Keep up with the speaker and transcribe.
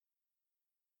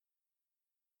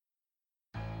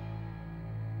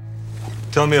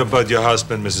Tell me about your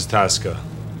husband, Mrs. Tasker.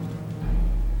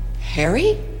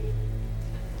 Harry?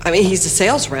 I mean, he's a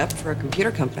sales rep for a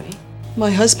computer company.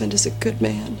 My husband is a good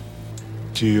man.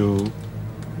 Do you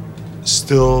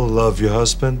still love your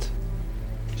husband?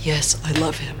 Yes, I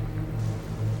love him.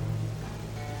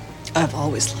 I've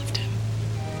always loved him.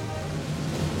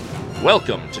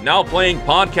 Welcome to Now Playing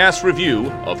Podcast Review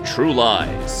of True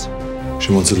Lies.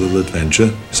 She wants a little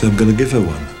adventure, so I'm gonna give her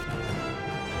one.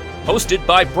 Hosted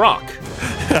by Brock.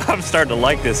 I'm starting to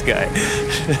like this guy.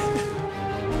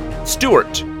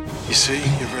 Stuart. You see,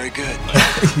 you're very good.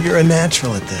 You're a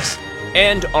natural at this.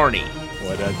 And Arnie.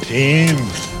 What a team.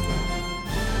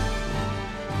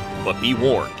 But be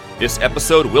warned, this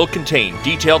episode will contain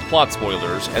detailed plot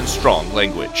spoilers and strong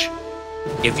language.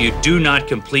 If you do not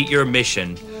complete your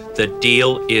mission, the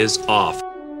deal is off.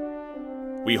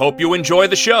 We hope you enjoy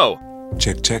the show.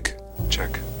 Check.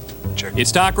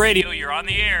 It's Talk Radio, you're on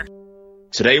the air.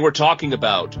 Today we're talking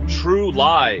about True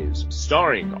Lies,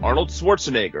 starring Arnold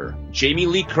Schwarzenegger, Jamie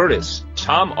Lee Curtis,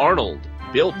 Tom Arnold,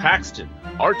 Bill Paxton,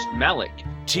 Art Malik,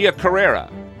 Tia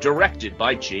Carrera, directed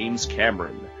by James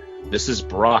Cameron. This is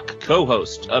Brock,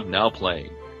 co-host of Now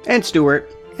Playing. And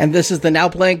Stuart. And this is the Now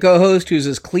Playing co-host who's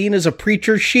as clean as a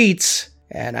preacher's sheets.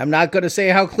 And I'm not going to say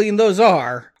how clean those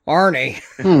are. Arnie.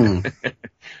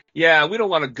 Yeah, we don't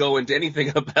want to go into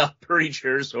anything about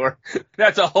preachers, or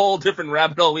that's a whole different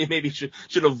rabbit hole we maybe should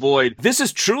avoid. This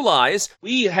is True Lies.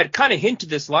 We had kind of hinted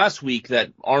this last week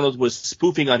that Arnold was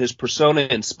spoofing on his persona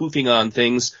and spoofing on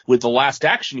things with The Last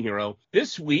Action Hero.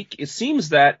 This week, it seems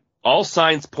that all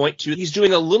signs point to he's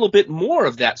doing a little bit more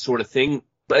of that sort of thing,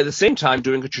 but at the same time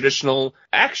doing a traditional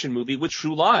action movie with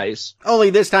True Lies.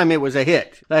 Only this time it was a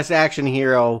hit. Last Action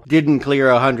Hero didn't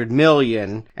clear 100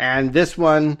 million. And this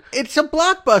one, it's a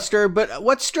blockbuster, but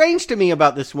what's strange to me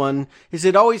about this one is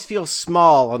it always feels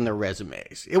small on their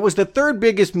resumes. It was the third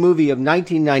biggest movie of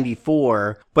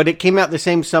 1994, but it came out the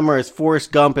same summer as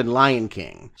Forrest Gump and Lion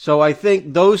King. So I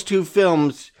think those two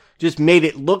films just made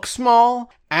it look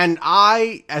small. And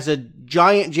I, as a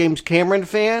giant James Cameron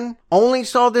fan, only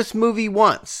saw this movie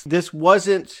once. This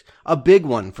wasn't a big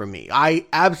one for me. I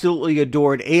absolutely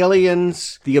adored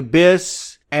Aliens, The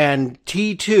Abyss, and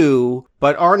T2.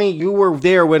 But Arnie, you were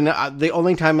there when the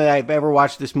only time that I've ever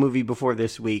watched this movie before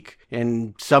this week,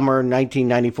 in summer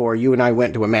 1994, you and I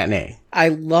went to a matinee. I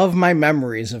love my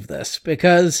memories of this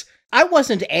because I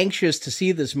wasn't anxious to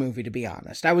see this movie, to be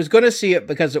honest. I was going to see it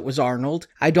because it was Arnold.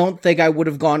 I don't think I would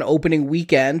have gone opening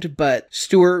weekend, but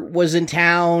Stuart was in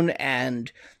town, and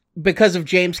because of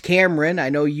James Cameron, I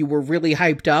know you were really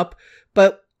hyped up,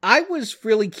 but I was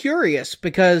really curious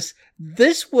because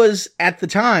this was, at the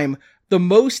time, the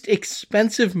most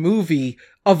expensive movie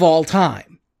of all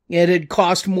time. It had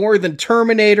cost more than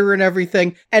Terminator and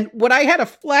everything. And what I had a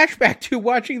flashback to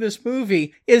watching this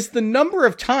movie is the number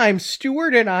of times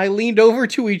Stuart and I leaned over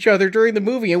to each other during the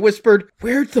movie and whispered,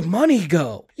 "Where'd the money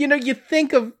go?" You know, you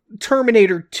think of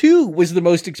Terminator 2 was the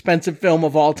most expensive film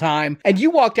of all time, and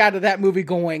you walked out of that movie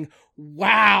going,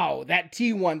 "Wow, that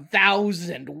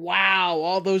T-1000, wow,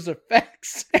 all those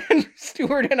effects." And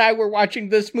Stuart and I were watching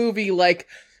this movie like,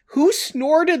 who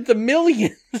snorted the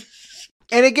millions?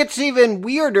 And it gets even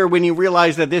weirder when you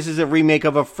realize that this is a remake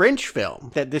of a French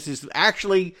film. That this is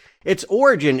actually, its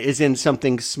origin is in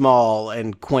something small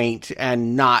and quaint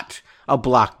and not a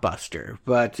blockbuster.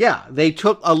 But yeah, they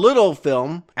took a little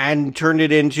film and turned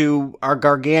it into our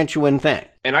gargantuan thing.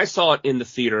 And I saw it in the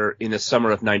theater in the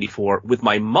summer of 94 with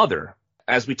my mother.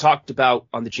 As we talked about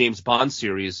on the James Bond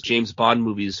series, James Bond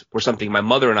movies were something my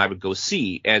mother and I would go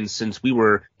see. And since we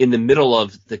were in the middle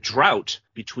of the drought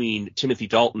between Timothy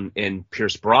Dalton and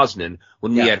Pierce Brosnan,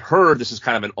 when we had heard this is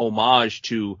kind of an homage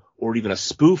to, or even a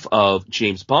spoof of,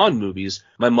 James Bond movies,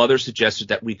 my mother suggested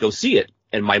that we go see it.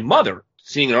 And my mother,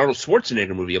 seeing an Arnold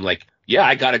Schwarzenegger movie, I'm like, yeah,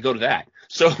 I got to go to that.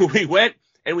 So we went.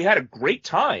 And we had a great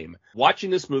time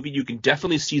watching this movie. You can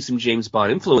definitely see some James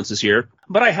Bond influences here,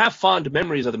 but I have fond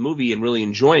memories of the movie and really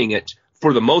enjoying it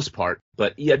for the most part.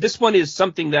 But yeah, this one is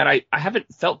something that I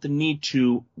haven't felt the need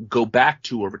to go back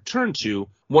to or return to.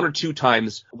 One or two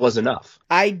times was enough.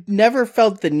 I never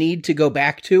felt the need to go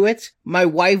back to it. My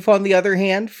wife, on the other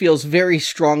hand, feels very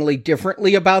strongly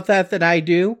differently about that than I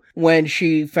do. When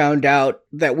she found out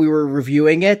that we were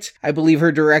reviewing it, I believe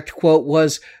her direct quote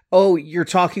was, "Oh, you're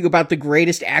talking about the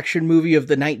greatest action movie of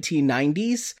the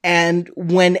 1990s? And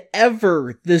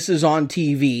whenever this is on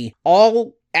TV,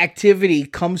 all activity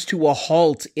comes to a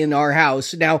halt in our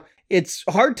house." Now, it's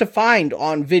hard to find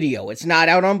on video. It's not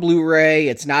out on Blu-ray.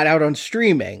 It's not out on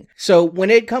streaming. So when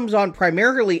it comes on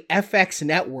primarily FX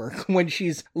Network, when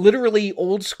she's literally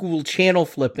old school channel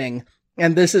flipping,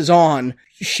 and this is on,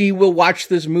 she will watch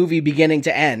this movie beginning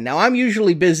to end. Now, I'm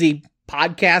usually busy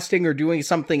podcasting or doing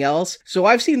something else, so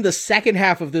I've seen the second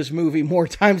half of this movie more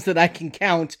times than I can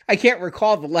count. I can't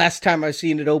recall the last time I've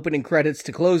seen it opening credits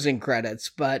to closing credits,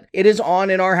 but it is on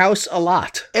in our house a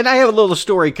lot. And I have a little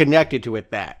story connected to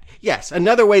it that. Yes,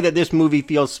 another way that this movie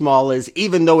feels small is,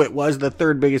 even though it was the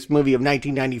third biggest movie of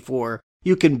 1994,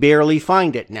 you can barely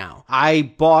find it now.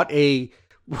 I bought I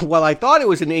thought it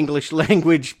was an English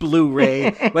language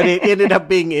Blu-ray, but it ended up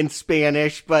being in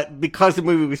Spanish. But because the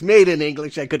movie was made in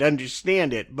English, I could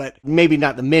understand it, but maybe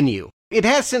not the menu. It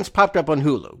has since popped up on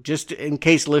Hulu, just in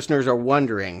case listeners are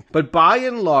wondering. But by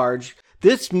and large,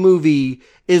 this movie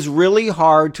is really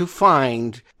hard to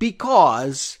find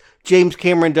because James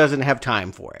Cameron doesn't have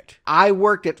time for it. I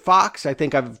worked at Fox. I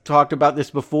think I've talked about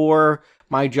this before.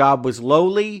 My job was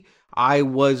lowly. I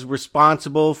was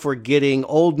responsible for getting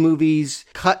old movies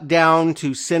cut down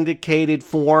to syndicated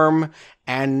form.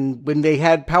 And when they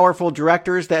had powerful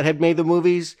directors that had made the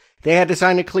movies, they had to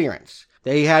sign a clearance.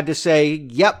 They had to say,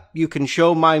 yep, you can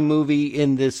show my movie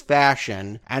in this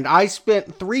fashion. And I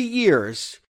spent 3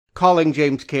 years calling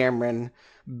James Cameron,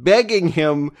 begging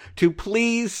him to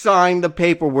please sign the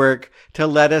paperwork to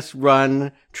let us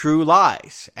run True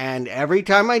Lies. And every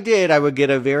time I did, I would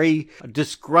get a very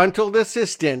disgruntled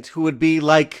assistant who would be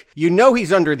like, you know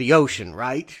he's under the ocean,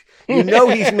 right? You know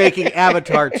he's making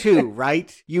Avatar 2,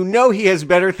 right? You know he has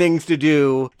better things to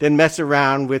do than mess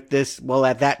around with this. Well,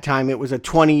 at that time, it was a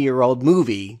 20-year-old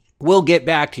movie. We'll get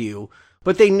back to you.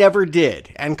 But they never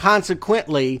did. And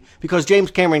consequently, because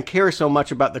James Cameron cares so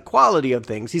much about the quality of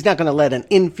things, he's not going to let an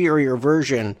inferior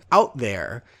version out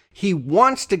there. He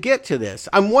wants to get to this.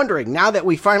 I'm wondering, now that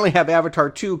we finally have Avatar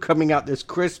 2 coming out this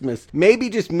Christmas, maybe,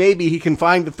 just maybe, he can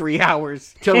find the 3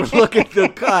 hours to look at the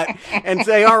cut and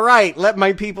say, all right, let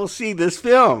my people see this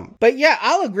film. But yeah,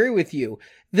 I'll agree with you.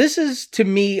 This is, to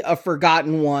me, a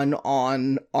forgotten one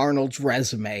on Arnold's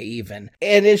resume, even.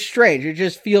 And it's strange. It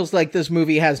just feels like this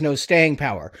movie has no staying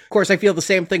power. Of course, I feel the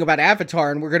same thing about Avatar,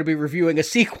 and we're going to be reviewing a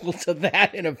sequel to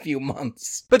that in a few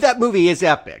months. But that movie is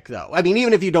epic, though. I mean,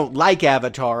 even if you don't like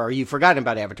Avatar or you've forgotten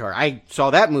about Avatar, I saw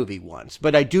that movie once.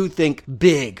 But I do think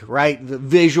big, right? The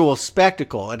visual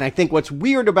spectacle. And I think what's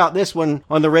weird about this one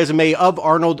on the resume of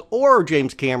Arnold or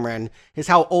James Cameron is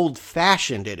how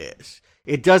old-fashioned it is.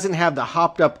 It doesn't have the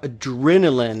hopped-up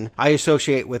adrenaline I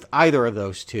associate with either of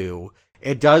those two.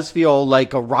 It does feel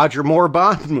like a Roger Moore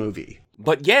Bond movie.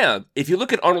 But yeah, if you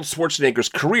look at Arnold Schwarzenegger's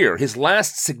career, his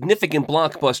last significant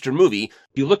blockbuster movie,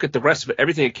 You look at the rest of it,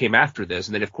 everything that came after this,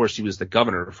 and then, of course, he was the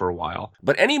governor for a while.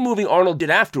 but any movie Arnold did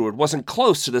afterward wasn't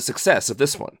close to the success of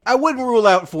this one. I wouldn't rule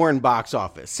out foreign box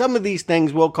office. Some of these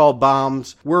things we'll call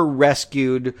bombs were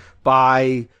rescued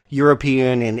by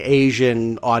European and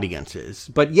Asian audiences.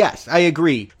 But yes, I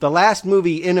agree. The last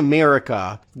movie in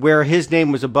America where his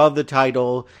name was above the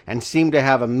title and seemed to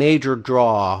have a major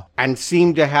draw and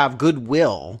seemed to have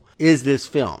goodwill is this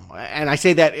film. And I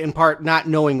say that in part not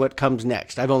knowing what comes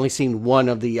next. I've only seen one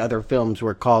of the other films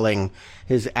we're calling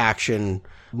his action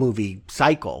movie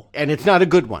cycle. And it's not a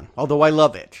good one, although I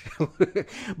love it.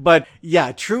 But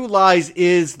yeah, True Lies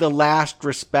is the last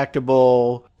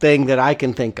respectable thing that I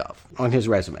can think of on his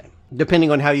resume,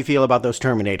 depending on how you feel about those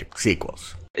Terminator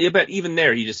sequels. Yeah, but even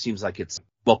there, he just seems like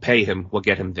we'll pay him, we'll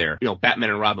get him there. You know,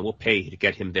 Batman and Robin, we'll pay to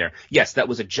get him there. Yes, that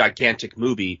was a gigantic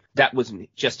movie. That wasn't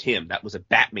just him. That was a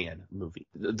Batman movie.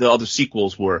 The other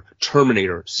sequels were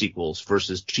Terminator sequels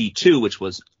versus G2, which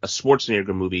was a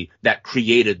Schwarzenegger movie that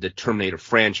created the Terminator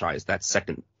franchise. That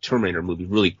second Terminator movie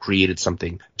really created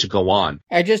something to go on.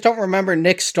 I just don't remember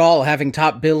Nick Stahl having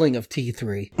top billing of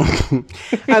T3.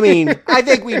 I mean, I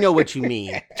think we know what you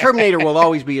mean. Terminator will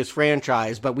always be his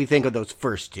franchise, but we think of those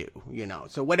first two, you know.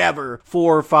 So whatever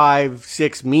 4, 5,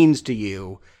 6 means to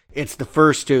you, it's the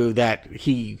first two that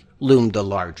he loomed the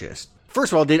largest.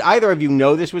 First of all, did either of you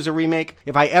know this was a remake?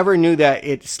 If I ever knew that,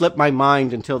 it slipped my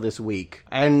mind until this week.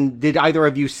 And did either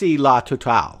of you see La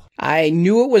Totale? I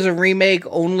knew it was a remake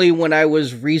only when I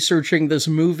was researching this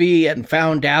movie and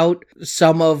found out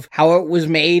some of how it was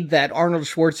made, that Arnold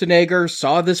Schwarzenegger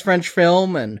saw this French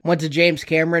film and went to James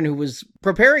Cameron, who was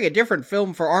preparing a different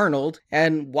film for Arnold,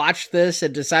 and watched this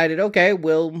and decided, okay,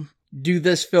 we'll do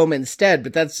this film instead.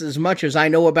 But that's as much as I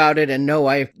know about it. And no,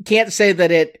 I can't say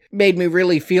that it made me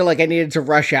really feel like I needed to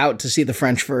rush out to see the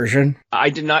French version. I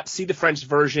did not see the French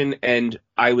version, and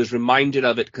I was reminded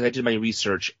of it because I did my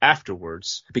research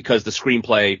afterwards, because the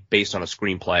screenplay based on a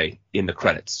screenplay in the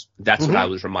credits. That's what I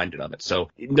was reminded of it. So,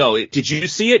 no, did you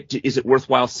see it? Is it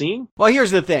worthwhile seeing? Well,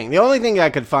 here's the thing. The only thing I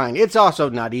could find, it's also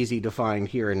not easy to find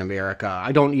here in America.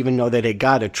 I don't even know that it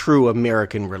got a true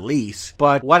American release,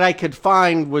 but what I could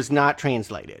find was not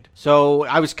translated. So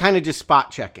I was kind of just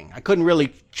spot checking. I couldn't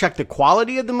really check the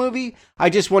quality of the movie. I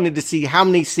just wanted to see how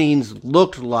many scenes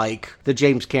looked like the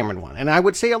James Cameron one. And I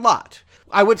would say a lot.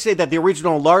 I would say that the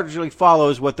original largely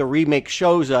follows what the remake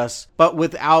shows us, but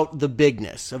without the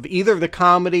bigness of either the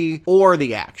comedy or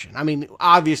the action. I mean,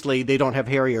 obviously, they don't have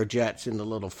Harrier jets in the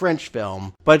little French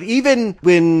film, but even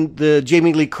when the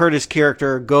Jamie Lee Curtis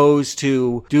character goes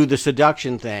to do the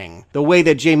seduction thing, the way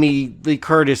that Jamie Lee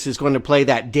Curtis is going to play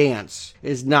that dance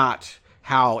is not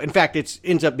how, in fact, it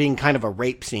ends up being kind of a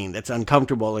rape scene that's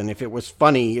uncomfortable, and if it was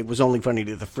funny, it was only funny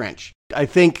to the French. I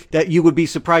think that you would be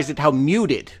surprised at how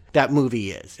muted that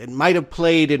movie is. It might have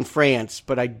played in France,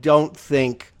 but I don't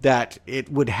think that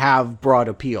it would have broad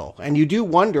appeal. And you do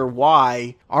wonder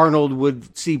why Arnold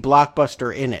would see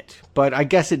Blockbuster in it. But I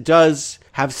guess it does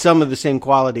have some of the same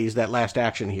qualities that Last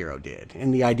Action Hero did,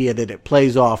 in the idea that it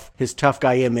plays off his tough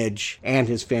guy image and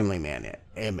his family man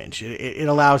image. It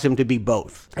allows him to be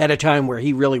both at a time where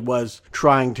he really was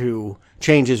trying to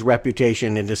change his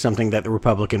reputation into something that the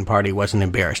Republican Party wasn't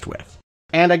embarrassed with.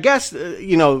 And I guess,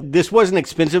 this was an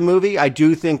expensive movie. I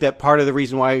do think that part of the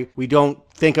reason why we don't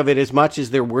think of it as much is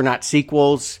there were not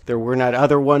sequels, there were not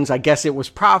other ones. I guess it was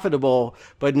profitable,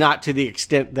 but not to the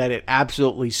extent that it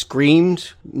absolutely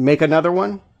screamed, make another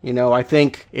one. I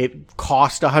think it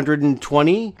cost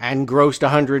 $120 and grossed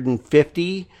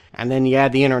 $150, and then you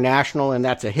add the international and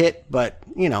that's a hit, but,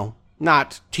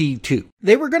 not T2.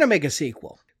 They were going to make a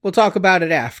sequel. We'll talk about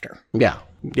it after.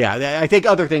 Yeah, I think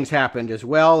other things happened as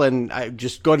well, and I'm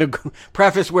just going to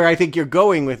preface where I think you're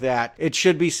going with that. It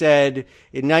should be said,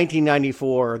 in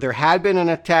 1994, there had been an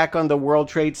attack on the World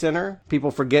Trade Center. People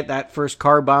forget that first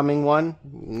car bombing one.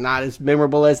 Not as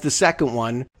memorable as the second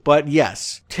one. But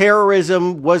yes,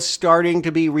 terrorism was starting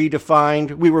to be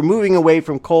redefined. We were moving away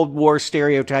from Cold War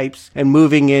stereotypes and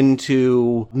moving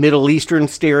into Middle Eastern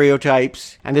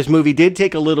stereotypes. And this movie did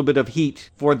take a little bit of heat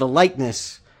for the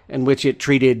lightness in which it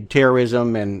treated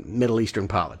terrorism and Middle Eastern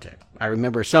politics. I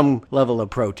remember some level of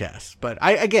protest. But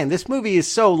again, this movie is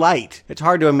so light, it's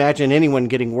hard to imagine anyone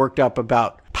getting worked up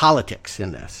about politics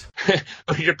in this.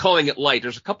 You're calling it light.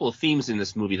 There's a couple of themes in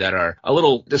this movie that are a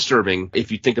little disturbing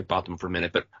if you think about them for a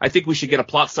minute. But I think we should get a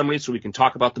plot summary so we can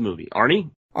talk about the movie.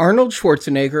 Arnie? Arnold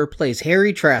Schwarzenegger plays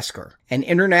Harry Trasker, an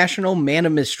international man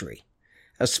of mystery,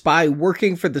 a spy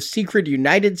working for the secret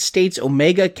United States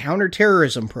Omega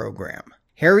counterterrorism program.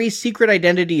 Harry's secret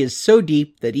identity is so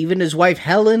deep that even his wife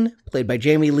Helen, played by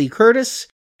Jamie Lee Curtis,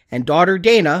 and daughter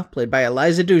Dana, played by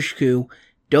Eliza Dushku,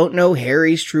 don't know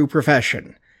Harry's true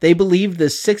profession. They believe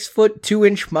this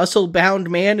 6'2" muscle-bound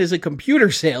man is a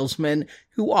computer salesman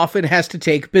who often has to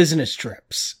take business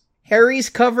trips.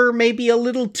 Harry's cover may be a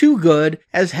little too good,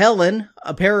 as Helen,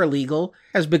 a paralegal,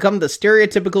 has become the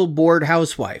stereotypical bored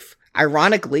housewife.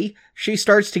 Ironically, she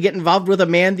starts to get involved with a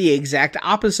man the exact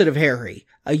opposite of Harry,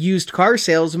 a used car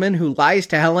salesman who lies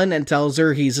to Helen and tells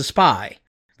her he's a spy.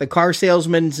 The car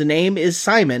salesman's name is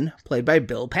Simon, played by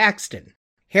Bill Paxton.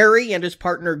 Harry and his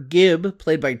partner Gib,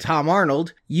 played by Tom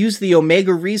Arnold, use the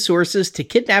Omega resources to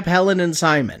kidnap Helen and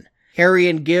Simon. Harry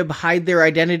and Gib hide their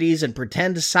identities and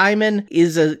pretend Simon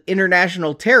is an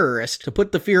international terrorist to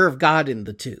put the fear of God in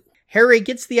the two. Harry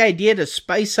gets the idea to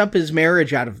spice up his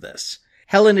marriage out of this.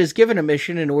 Helen is given a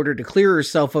mission in order to clear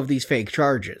herself of these fake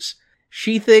charges.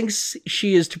 She thinks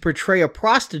she is to portray a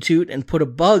prostitute and put a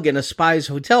bug in a spy's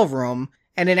hotel room,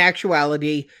 and in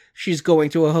actuality, she's going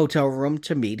to a hotel room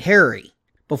to meet Harry.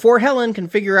 Before Helen can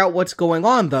figure out what's going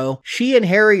on, though, she and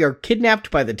Harry are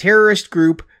kidnapped by the terrorist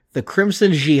group, the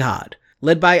Crimson Jihad.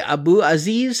 Led by Abu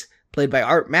Aziz, played by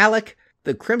Art Malik,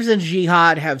 the Crimson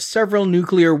Jihad have several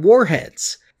nuclear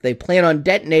warheads. They plan on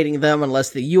detonating them unless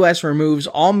the US removes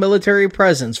all military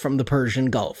presence from the Persian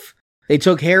Gulf. They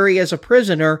took Harry as a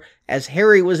prisoner, as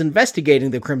Harry was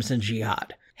investigating the Crimson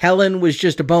Jihad. Helen was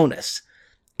just a bonus.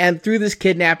 And through this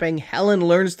kidnapping, Helen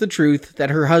learns the truth that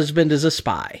her husband is a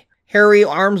spy. Harry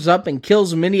arms up and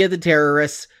kills many of the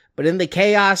terrorists, but in the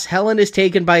chaos, Helen is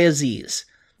taken by Aziz.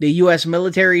 The US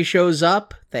military shows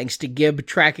up, thanks to Gib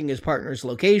tracking his partner's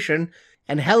location,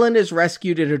 and Helen is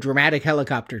rescued in a dramatic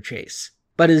helicopter chase.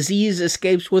 But Aziz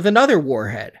escapes with another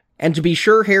warhead. And to be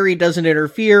sure Harry doesn't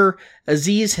interfere,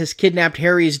 Aziz has kidnapped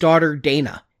Harry's daughter,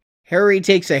 Dana. Harry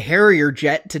takes a Harrier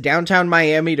jet to downtown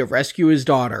Miami to rescue his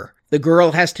daughter. The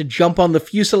girl has to jump on the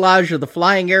fuselage of the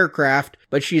flying aircraft,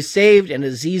 but she's saved and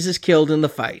Aziz is killed in the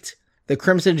fight. The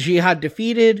Crimson Jihad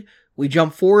defeated, we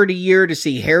jump forward a year to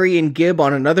see Harry and Gib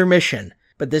on another mission.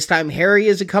 But this time Harry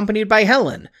is accompanied by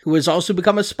Helen, who has also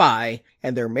become a spy,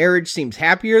 and their marriage seems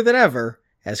happier than ever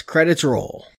as credits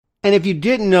roll. And if you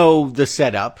didn't know the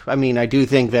setup, I mean, I do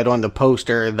think that on the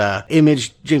poster, the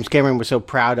image James Cameron was so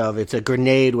proud of, it's a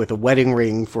grenade with a wedding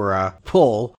ring for a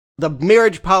pull. The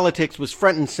marriage politics was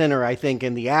front and center, I think,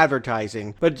 in the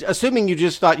advertising. But assuming you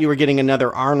just thought you were getting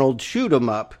another Arnold shoot 'em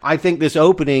up, I think this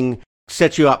opening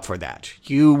sets you up for that.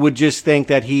 You would just think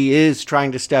that he is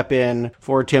trying to step in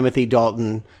for Timothy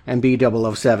Dalton and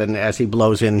B007 as he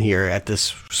blows in here at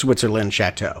this Switzerland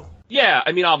chateau. Yeah,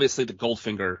 I mean, obviously the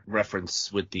Goldfinger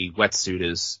reference with the wetsuit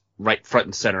is right front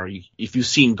and center. If you've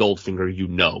seen Goldfinger, you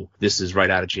know this is right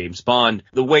out of James Bond.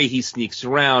 The way he sneaks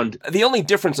around. The only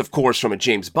difference, of course, from a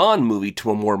James Bond movie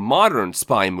to a more modern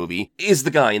spy movie is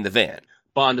the guy in the van.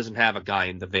 Bond doesn't have a guy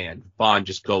in the van. Bond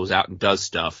just goes out and does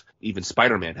stuff. Even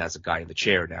Spider-Man has a guy in the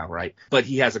chair now, right? But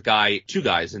he has two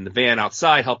guys in the van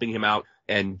outside helping him out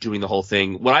and doing the whole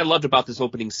thing. What I loved about this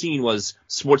opening scene was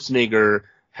Schwarzenegger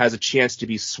has a chance to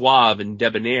be suave and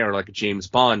debonair like a James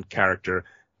Bond character.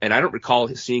 And I don't recall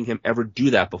seeing him ever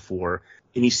do that before.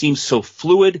 And he seems so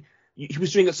fluid. He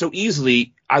was doing it so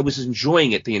easily. I was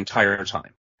enjoying it the entire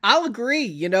time. I'll agree.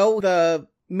 The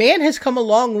man has come a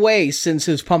long way since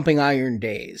his Pumping Iron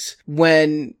days,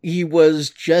 when he was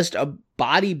just a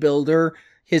bodybuilder.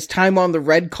 His time on the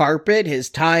red carpet, his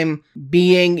time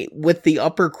being with the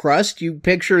upper crust, you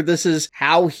picture this is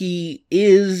how he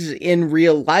is in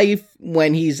real life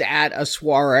when he's at a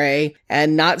soiree,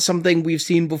 and not something we've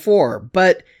seen before.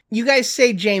 But you guys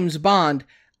say James Bond.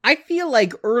 I feel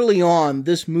like early on,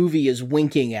 this movie is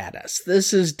winking at us.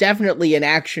 This is definitely an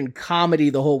action comedy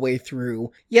the whole way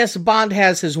through. Yes, Bond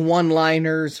has his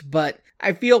one-liners, but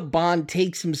I feel Bond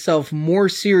takes himself more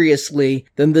seriously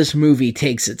than this movie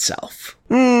takes itself.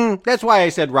 That's why I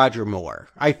said Roger Moore.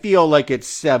 I feel like it's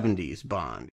 70s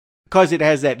Bond. Because it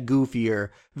has that goofier,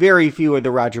 very few of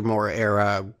the Roger Moore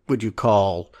era would you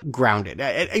call grounded.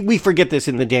 We forget this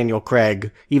in the Daniel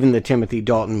Craig, even the Timothy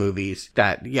Dalton movies,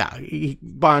 that,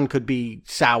 Bond could be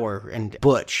sour and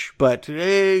butch. But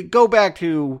go back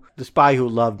to The Spy Who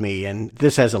Loved Me, and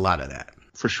this has a lot of that.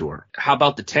 For sure. How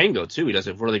about the tango, too? He does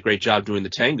a really great job doing the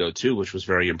tango, too, which was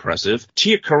very impressive.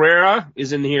 Tia Carrera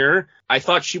is in here. I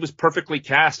thought she was perfectly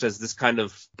cast as this kind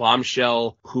of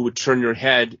bombshell who would turn your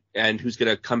head and who's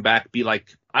going to come back, be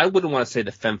like, I wouldn't want to say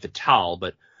the femme fatale,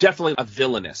 but definitely a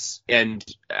villainess. And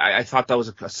I thought that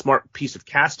was a smart piece of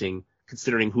casting,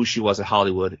 considering who she was at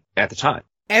Hollywood at the time.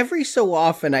 Every so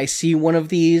often I see one of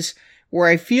these where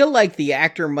I feel like the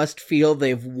actor must feel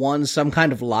they've won some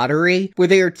kind of lottery, where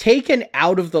they are taken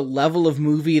out of the level of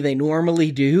movie they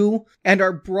normally do and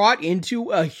are brought into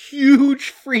a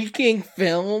huge freaking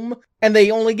film, and they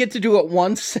only get to do it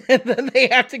once, and then they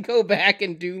have to go back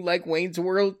and do like Wayne's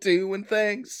World 2 and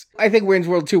things. I think Wayne's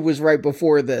World 2 was right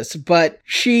before this, but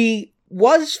she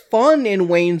was fun in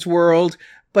Wayne's World,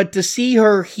 but to see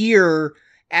her here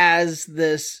as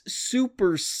this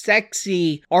super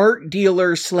sexy art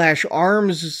dealer /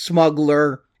 arms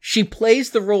smuggler, she plays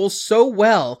the role so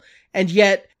well, and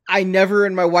yet I never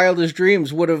in my wildest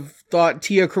dreams would have thought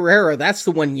Tia Carrera, that's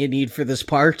the one you need for this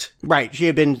part. Right, she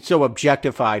had been so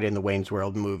objectified in the Wayne's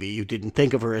World movie, you didn't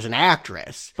think of her as an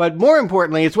actress. But more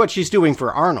importantly, it's what she's doing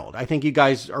for Arnold. I think you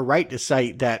guys are right to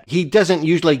cite that he doesn't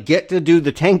usually get to do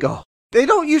the tango. They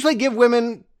don't usually give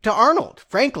women to Arnold,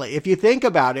 frankly. If you think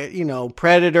about it,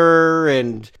 Predator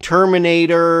and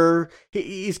Terminator,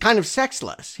 he's kind of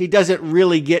sexless. He doesn't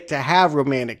really get to have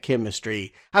romantic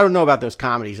chemistry. I don't know about those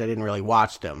comedies. I didn't really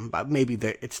watch them, but maybe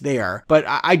it's there. But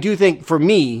I do think for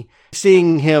me,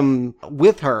 seeing him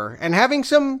with her and having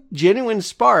some genuine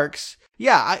sparks,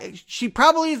 she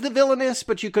probably is the villainess,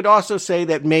 but you could also say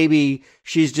that maybe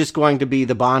she's just going to be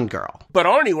the Bond girl. But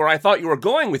Arnie, where I thought you were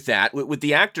going with that, with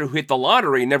the actor who hit the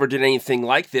lottery and never did anything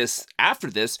like this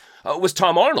after this, was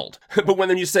Tom Arnold. But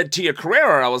when you said Tia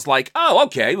Carrera, I was like, oh,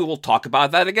 okay, we will talk about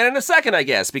that again in a second, I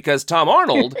guess, because Tom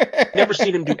Arnold... Never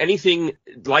seen him do anything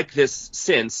like this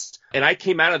since. And I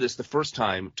came out of this the first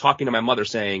time talking to my mother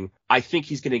saying, I think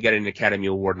he's going to get an Academy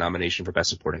Award nomination for Best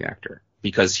Supporting Actor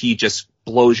because he just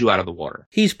blows you out of the water.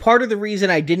 He's part of the reason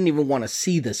I didn't even want to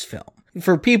see this film.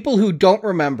 For people who don't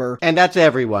remember, and that's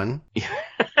everyone,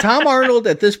 Tom Arnold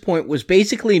at this point was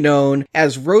basically known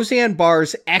as Roseanne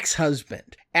Barr's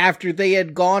ex-husband. after they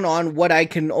had gone on what I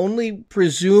can only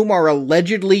presume are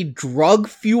allegedly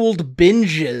drug-fueled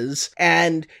binges,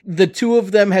 and the two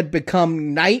of them had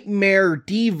become nightmare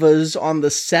divas on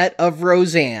the set of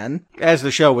Roseanne. As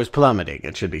the show was plummeting,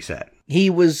 it should be said. He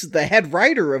was the head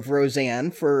writer of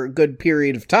Roseanne for a good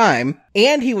period of time,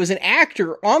 and he was an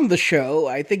actor on the show.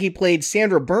 I think he played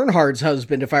Sandra Bernhard's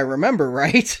husband, if I remember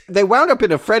right. They wound up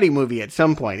in a Freddy movie at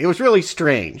some point. It was really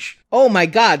strange. Oh my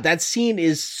God, that scene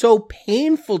is so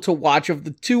painful to watch, of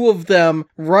the two of them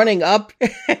running up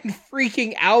and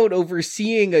freaking out over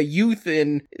seeing a youth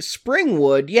in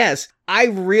Springwood. Yes, I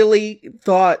really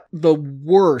thought the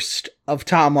worst of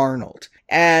Tom Arnold.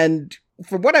 And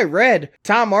from what I read,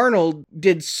 Tom Arnold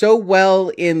did so well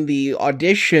in the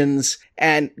auditions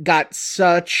and got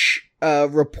such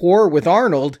rapport with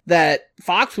Arnold that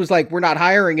Fox was like, we're not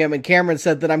hiring him. And Cameron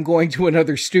said that I'm going to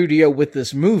another studio with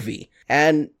this movie.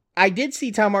 And I did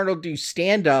see Tom Arnold do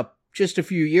stand-up just a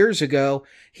few years ago.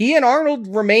 He and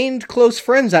Arnold remained close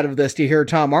friends out of this, to hear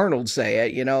Tom Arnold say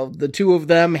it. You know, the two of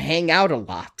them hang out a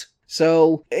lot.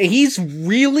 So he's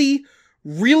really,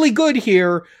 really good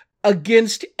here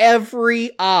against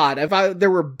every odd. If there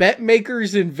were bet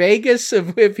makers in Vegas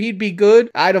if he'd be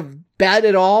good, I'd have bet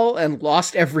it all and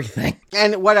lost everything.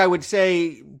 And what I would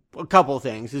say, a couple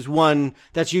things, is one,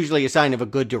 that's usually a sign of a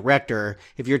good director.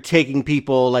 If you're taking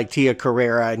people like Tia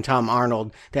Carrere and Tom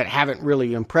Arnold that haven't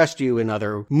really impressed you in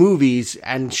other movies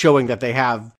and showing that they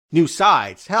have new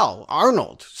sides. Hell,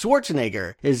 Arnold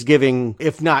Schwarzenegger is giving,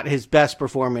 if not his best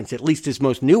performance, at least his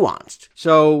most nuanced.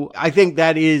 So I think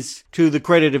that is to the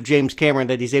credit of James Cameron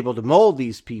that he's able to mold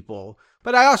these people.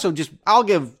 But I'll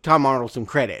give Tom Arnold some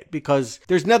credit, because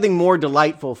there's nothing more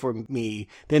delightful for me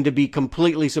than to be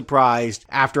completely surprised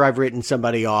after I've written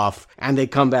somebody off and they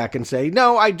come back and say,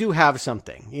 no, I do have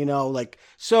something. You know, like,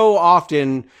 so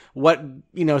often what,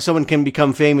 someone can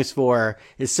become famous for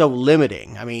is so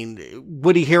limiting. I mean,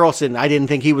 Woody Harrelson, I didn't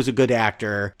think he was a good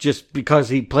actor just because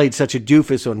he played such a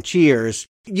doofus on Cheers.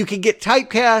 You can get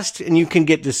typecast and you can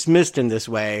get dismissed in this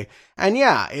way. And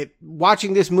yeah,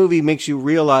 watching this movie makes you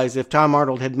realize if Tom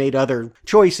Arnold had made other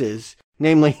choices,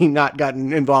 namely not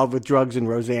gotten involved with drugs in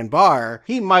Roseanne Barr,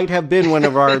 he might have been one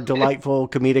of our delightful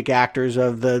comedic actors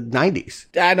of the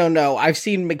 90s. I don't know. I've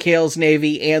seen McHale's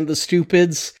Navy and The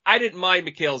Stupids. I didn't mind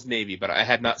McHale's Navy, but I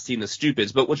had not seen The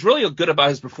Stupids. But what's really good about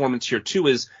his performance here, too,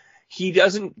 is he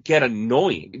doesn't get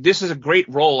annoying. This is a great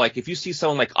role. Like, if you see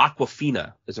someone like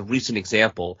Awkwafina as a recent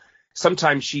example,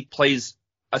 sometimes she plays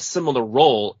a similar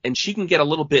role, and she can get a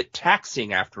little bit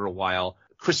taxing after a while.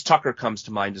 Chris Tucker comes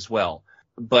to mind as well.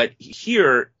 But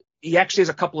here, he actually has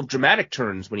a couple of dramatic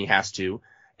turns when he has to,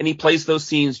 and he plays those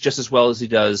scenes just as well as he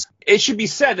does. It should be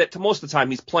said that most of the time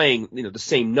he's playing, the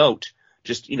same note,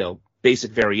 just,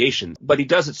 basic variations, but he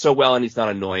does it so well and he's not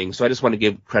annoying. So I just want to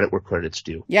give credit where credit's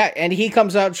due. Yeah, and he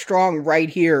comes out strong right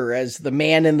here as the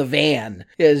man in the van,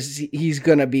 as he's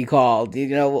gonna be called,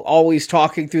 always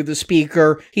talking through the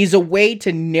speaker. He's a way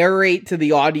to narrate to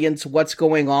the audience what's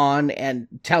going on and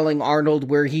telling Arnold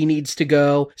where he needs to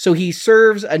go. So he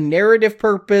serves a narrative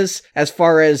purpose as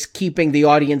far as keeping the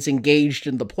audience engaged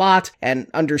in the plot and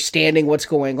understanding what's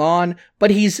going on,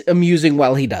 but he's amusing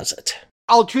while he does it.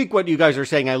 I'll tweak what you guys are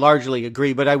saying. I largely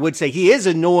agree, but I would say he is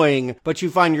annoying, but you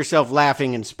find yourself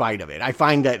laughing in spite of it. I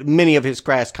find that many of his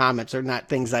crass comments are not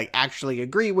things I actually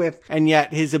agree with, and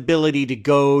yet his ability to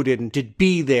goad and to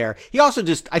be there. He also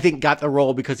just, I think, got the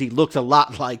role because he looks a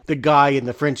lot like the guy in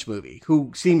the French movie,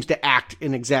 who seems to act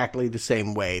in exactly the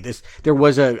same way. There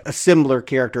was a similar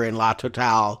character in La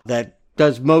Totale that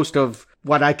does most of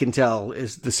what I can tell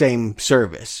is the same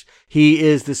service. He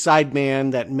is the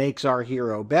sideman that makes our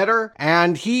hero better.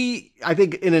 And he, I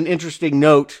think, in an interesting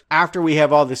note, after we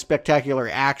have all this spectacular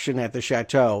action at the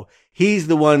chateau, he's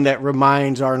the one that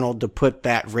reminds Arnold to put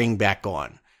that ring back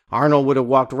on. Arnold would have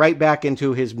walked right back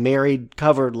into his married,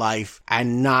 covered life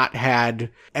and not had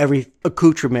every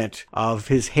accoutrement of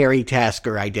his Harry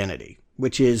Tasker identity,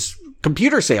 which is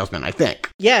computer salesman, I think.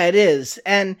 Yeah, it is.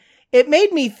 And it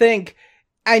made me think,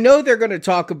 I know they're going to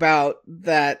talk about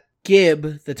that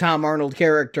Gibb, the Tom Arnold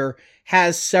character,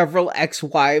 has several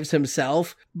ex-wives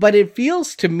himself, but it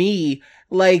feels to me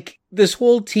like this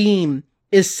whole team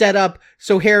is set up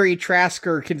so Harry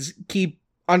Tasker can keep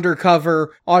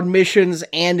undercover on missions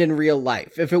and in real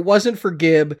life. If it wasn't for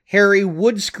Gibb, Harry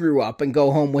would screw up and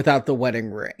go home without the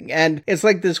wedding ring. And it's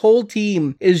like this whole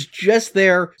team is just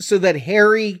there so that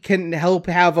Harry can help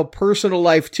have a personal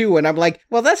life too. And I'm like,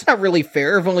 well, that's not really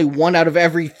fair if only 1 out of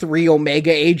every 3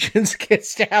 Omega agents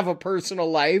gets to have a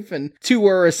personal life and 2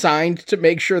 are assigned to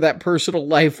make sure that personal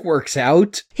life works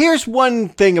out. Here's one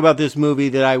thing about this movie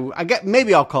that I get,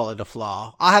 maybe I'll call it a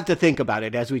flaw. I'll have to think about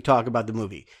it as we talk about the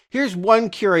movie. Here's one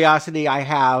curiosity I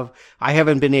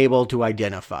haven't been able to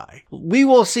identify. We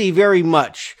will see very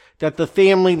much that the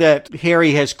family that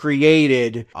Harry has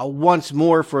created wants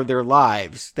more for their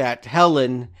lives, that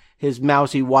Helen, his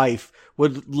mousy wife,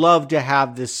 would love to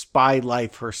have this spy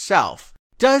life herself.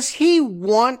 Does he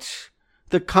want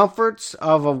the comforts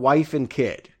of a wife and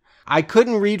kid? I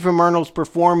couldn't read from Arnold's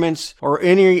performance or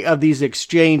any of these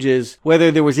exchanges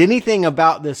whether there was anything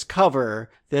about this cover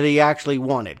that he actually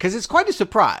wanted. Because it's quite a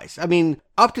surprise. I mean,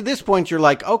 up to this point, you're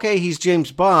like, okay, he's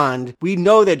James Bond. We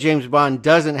know that James Bond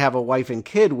doesn't have a wife and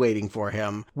kid waiting for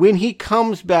him. When he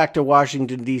comes back to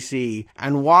Washington, D.C.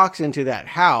 and walks into that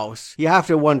house, you have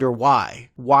to wonder why.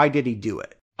 Why did he do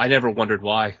it? I never wondered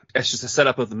why. It's just a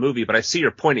setup of the movie, but I see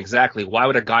your point exactly. Why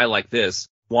would a guy like this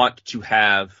want to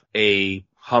have a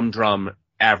humdrum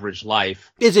average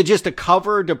life? Is it just a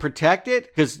cover to protect it?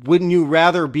 Because wouldn't you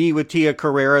rather be with Tia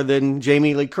Carrere than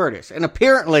Jamie Lee Curtis? And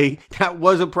apparently that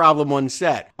was a problem on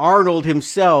set. Arnold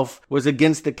himself was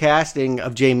against the casting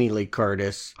of Jamie Lee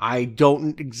Curtis. I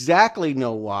don't exactly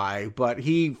know why, but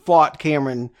he fought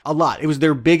Cameron a lot. It was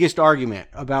their biggest argument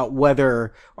about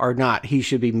whether or not he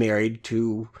should be married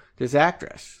to this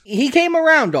actress. He came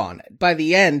around on it. By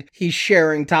the end, he's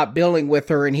sharing top billing with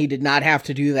her, and he did not have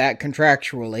to do that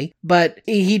contractually. But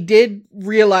he did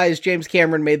realize James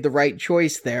Cameron made the right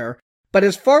choice there. But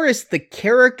as far as the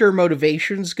character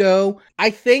motivations go, I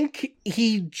think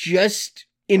he just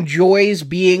enjoys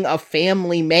being a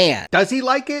family man. Does he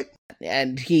like it?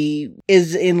 And he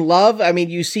is in love. I mean,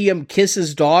 you see him kiss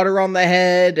his daughter on the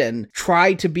head and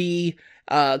try to be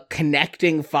a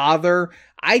connecting father.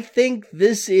 I think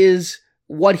this is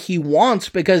what he wants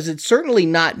because it's certainly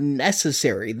not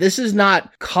necessary. This is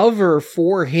not cover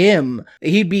for him.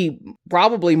 He'd be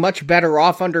probably much better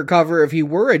off undercover if he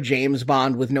were a James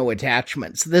Bond with no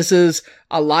attachments. This is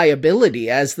a liability,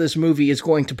 as this movie is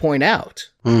going to point out.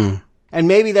 And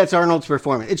maybe that's Arnold's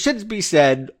performance. It should be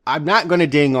said, I'm not going to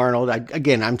ding Arnold.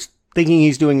 I'm thinking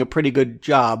he's doing a pretty good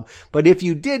job. But if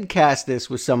you did cast this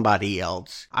with somebody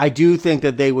else, I do think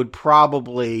that they would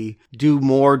probably do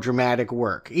more dramatic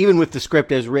work. Even with the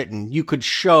script as written, you could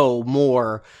show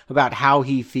more about how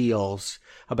he feels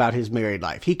about his married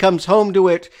life. He comes home to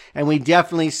it, and we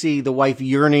definitely see the wife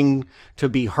yearning to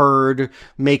be heard,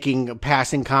 making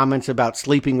passing comments about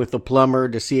sleeping with the plumber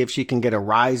to see if she can get a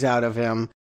rise out of him.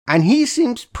 And he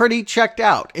seems pretty checked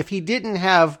out. If he didn't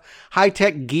have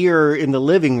high-tech gear in the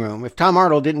living room, if Tom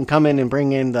Arnold didn't come in and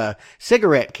bring in the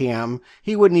cigarette cam,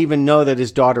 he wouldn't even know that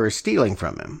his daughter is stealing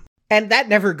from him. And that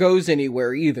never goes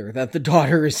anywhere either, that the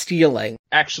daughter is stealing.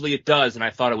 Actually, it does, and I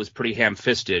thought it was pretty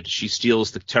ham-fisted. She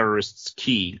steals the terrorist's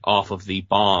key off of the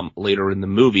bomb later in the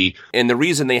movie. And the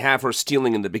reason they have her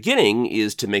stealing in the beginning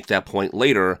is to make that point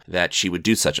later that she would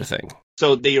do such a thing.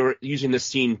 So they are using this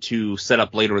scene to set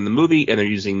up later in the movie, and they're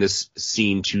using this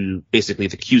scene to, basically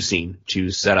the Q scene, to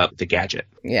set up the gadget.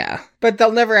 Yeah, but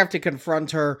they'll never have to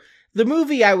confront her. The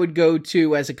movie I would go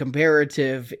to as a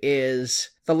comparative is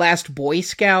The Last Boy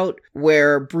Scout,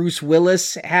 where Bruce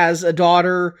Willis has a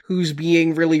daughter who's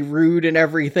being really rude and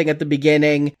everything at the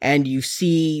beginning, and you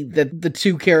see that the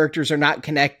two characters are not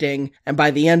connecting, and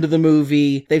by the end of the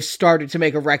movie, they've started to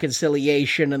make a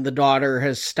reconciliation, and the daughter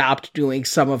has stopped doing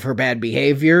some of her bad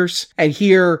behaviors. And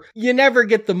here, you never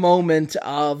get the moment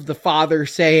of the father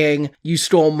saying, "You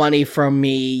stole money from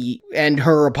me," and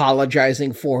her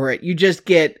apologizing for it. You just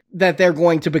get that they're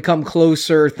going to become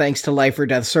closer thanks to life or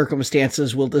death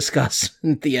circumstances we'll discuss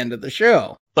at the end of the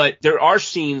show. But there are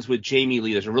scenes with Jamie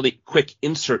Lee. There's a really quick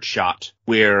insert shot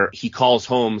where he calls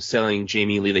home telling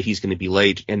Jamie Lee that he's going to be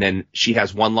late. And then she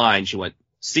has one line. She went,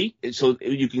 "See?" So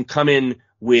you can come in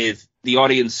with the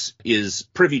audience is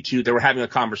privy to. They were having a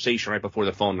conversation right before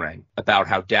the phone rang about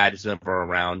how dad is never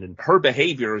around. And her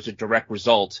behavior is a direct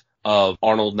result of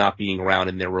Arnold not being around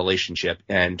in their relationship,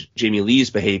 and Jamie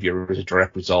Lee's behavior is a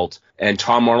direct result. And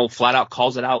Tom Arnold flat out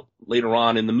calls it out later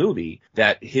on in the movie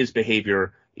that his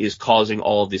behavior is causing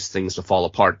all of these things to fall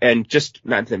apart. And just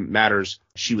not that it matters,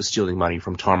 she was stealing money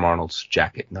from Tom Arnold's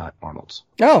jacket, not Arnold's.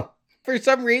 No, for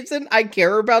some reason, I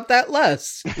care about that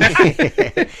less.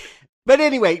 But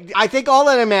anyway, I think all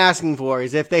that I'm asking for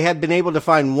is if they had been able to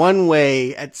find one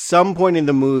way at some point in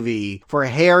the movie for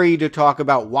Harry to talk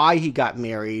about why he got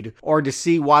married or to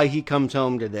see why he comes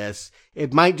home to this,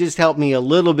 it might just help me a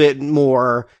little bit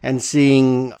more and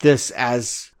seeing this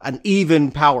as an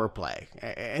even power play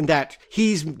and that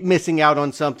he's missing out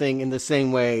on something in the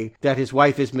same way that his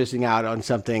wife is missing out on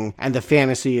something, and the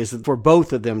fantasy is for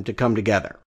both of them to come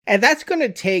together. And that's going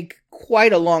to take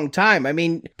quite a long time. I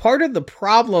mean, part of the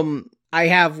problem I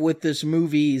have with this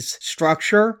movie's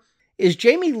structure is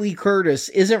Jamie Lee Curtis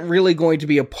isn't really going to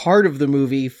be a part of the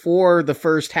movie for the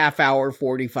first half hour,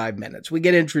 45 minutes. We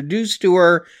get introduced to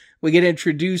her, we get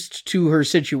introduced to her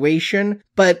situation,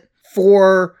 but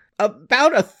for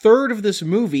about a third of this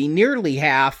movie, nearly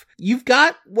half, you've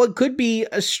got what could be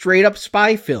a straight up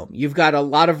spy film. You've got a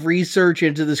lot of research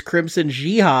into this Crimson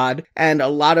Jihad and a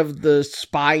lot of the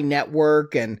spy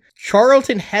network, and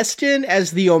Charlton Heston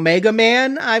as the Omega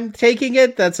Man, I'm taking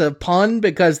it. That's a pun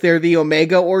because they're the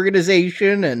Omega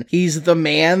organization and he's the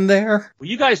man there. Were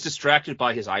you guys distracted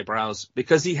by his eyebrows?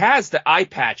 Because he has the eye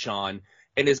patch on,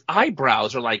 and his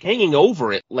eyebrows are like hanging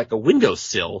over it like a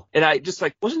windowsill. And I just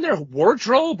like, wasn't there a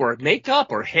wardrobe or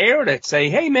makeup or hair to say,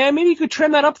 hey man, maybe you could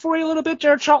trim that up for you a little bit,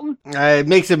 Jared Charlton? It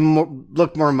makes him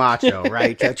look more macho,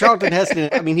 right? Charlton Heston,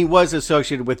 I mean, he was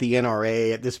associated with the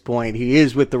NRA at this point. He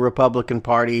is with the Republican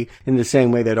Party in the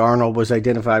same way that Arnold was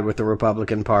identified with the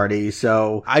Republican Party.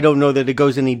 So I don't know that it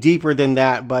goes any deeper than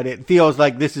that, but it feels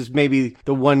like this is maybe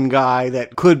the one guy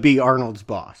that could be Arnold's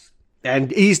boss.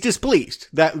 And he's displeased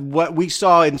that what we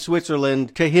saw in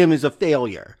Switzerland to him is a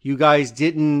failure. You guys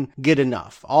didn't get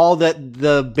enough. All that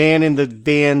the man in the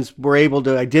vans were able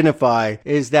to identify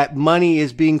is that money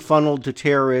is being funneled to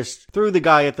terrorists through the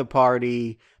guy at the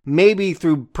party, maybe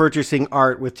through purchasing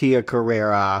art with Tia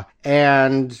Carrera,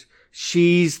 and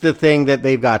she's the thing that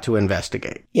they've got to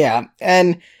investigate. Yeah,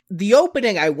 and the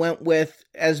opening I went with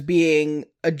as being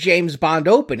a James Bond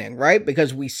opening, right?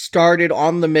 Because we started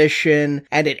on the mission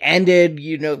and it ended,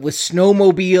 with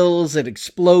snowmobiles and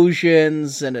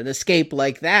explosions and an escape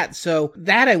like that. So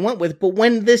that I went with. But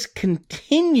when this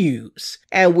continues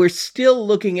and we're still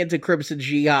looking into Crimson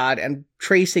Jihad and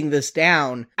tracing this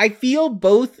down, I feel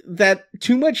both that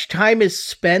too much time is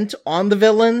spent on the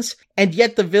villains, and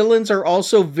yet the villains are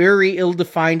also very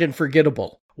ill-defined and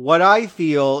forgettable. What I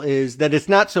feel is that it's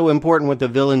not so important what the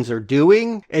villains are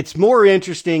doing. It's more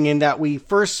interesting in that we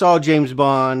first saw James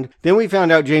Bond, then we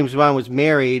found out James Bond was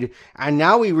married, and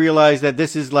now we realize that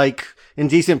this is like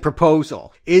Indecent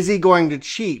Proposal. Is he going to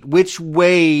cheat? Which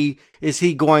way is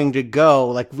he going to go?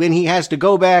 Like when he has to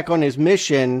go back on his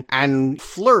mission and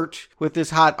flirt with this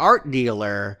hot art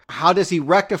dealer, how does he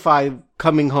rectify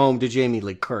coming home to Jamie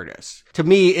Lee Curtis? To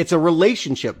me, it's a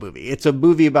relationship movie. It's a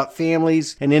movie about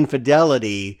families and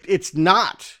infidelity. It's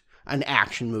not an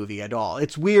action movie at all.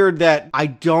 It's weird that I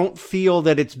don't feel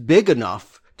that it's big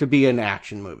enough to be an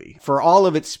action movie. For all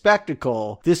of its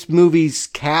spectacle, this movie's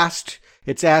cast,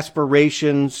 its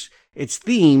aspirations, its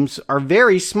themes are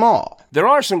very small. There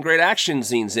are some great action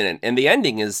scenes in it, and the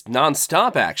ending is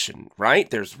non-stop action, right?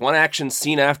 There's one action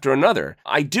scene after another.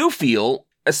 I do feel,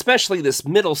 especially this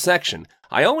middle section,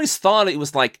 I always thought it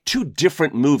was like two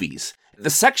different movies. The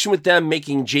section with them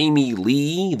making Jamie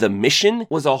Lee the mission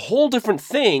was a whole different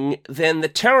thing than the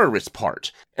terrorist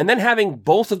part. And then having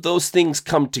both of those things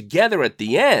come together at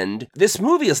the end, this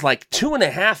movie is like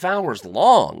 2.5 hours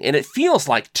long, and it feels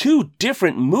like two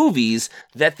different movies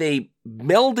that they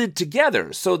melded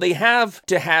together. So they have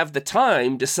to have the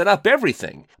time to set up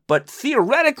everything. But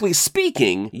theoretically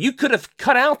speaking, you could have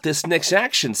cut out this next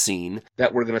action scene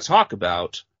that we're going to talk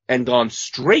about and gone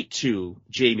straight to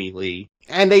Jamie Lee.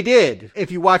 And they did. If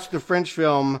you watch the French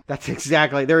film, that's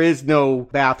exactly, there is no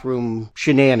bathroom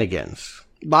shenanigans.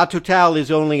 La Totale is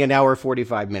only an hour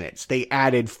 45 minutes. They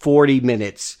added 40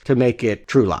 minutes to make it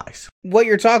True Lies. What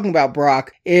you're talking about,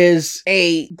 Brock, is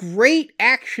a great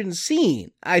action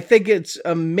scene. I think it's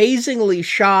amazingly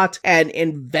shot and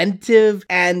inventive,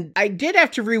 and I did have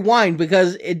to rewind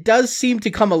because it does seem to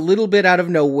come a little bit out of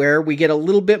nowhere. We get a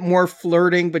little bit more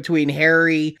flirting between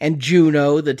Harry and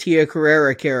Juno, the Tia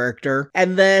Carrera character,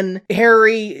 and then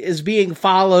Harry is being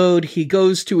followed, he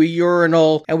goes to a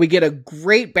urinal, and we get a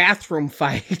great bathroom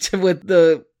fight with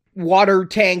the water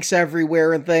tanks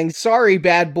everywhere and things. Sorry,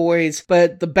 bad boys,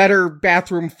 but the better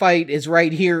bathroom fight is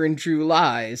right here in True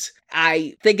Lies.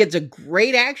 I think it's a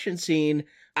great action scene.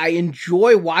 I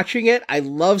enjoy watching it. I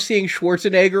love seeing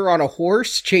Schwarzenegger on a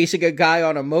horse chasing a guy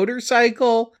on a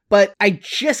motorcycle, but I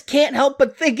just can't help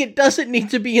but think it doesn't need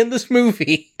to be in this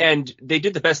movie. And they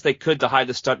did the best they could to hide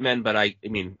the stuntmen, but I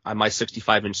mean, on my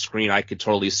 65-inch screen, I could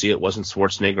totally see it wasn't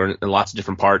Schwarzenegger in lots of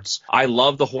different parts. I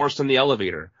love the horse in the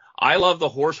elevator. I love the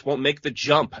horse won't make the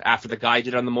jump after the guy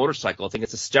did on the motorcycle. I think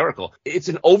it's hysterical. It's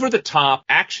an over-the-top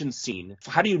action scene.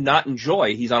 How do you not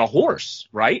enjoy he's on a horse,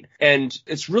 right? And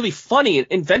it's really funny and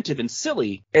inventive and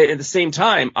silly. And at the same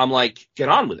time, I'm like, get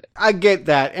on with it. I get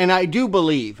that. And I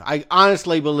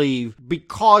honestly believe,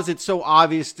 because it's so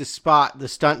obvious to spot the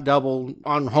stunt double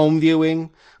on home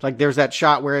viewing, like there's that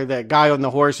shot where the guy on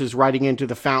the horse is riding into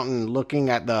the fountain looking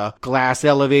at the glass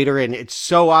elevator, and it's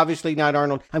so obviously not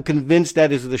Arnold. I'm convinced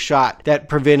that is the shot that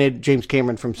prevented James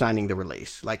Cameron from signing the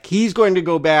release. Like, he's going to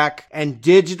go back and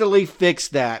digitally fix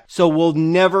that, so we'll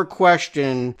never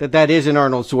question that isn't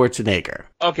Arnold Schwarzenegger.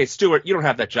 Okay, Stuart, you don't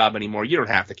have that job anymore. You don't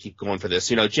have to keep going for this.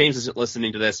 James isn't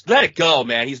listening to this. Let it go,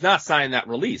 man. He's not signing that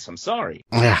release. I'm sorry.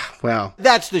 Yeah, well,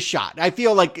 that's the shot. I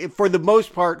feel like, for the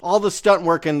most part, all the stunt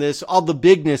work in this, all the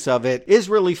bigness of it is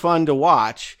really fun to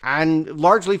watch and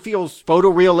largely feels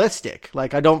photorealistic.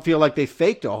 Like, I don't feel like they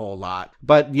faked a whole lot.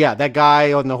 But yeah, that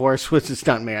guy on the horse was a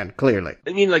stuntman, clearly.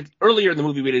 I mean, like, earlier in the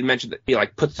movie, we didn't mention that he,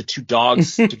 like, puts the two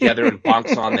dogs together and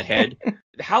bonks on the head.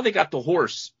 How they got the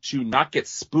horse to not get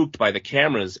spooked by the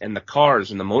cameras and the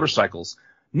cars and the motorcycles,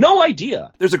 no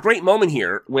idea. There's a great moment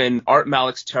here when Art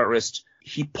Malik's terrorist,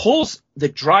 he pulls the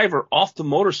driver off the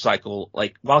motorcycle,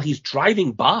 like, while he's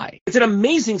driving by. It's an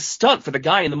amazing stunt for the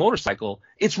guy in the motorcycle.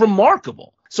 It's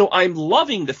remarkable. So I'm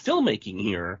loving the filmmaking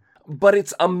here. But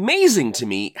it's amazing to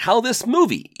me how this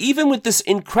movie, even with this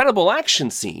incredible action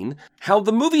scene, how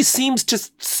the movie seems to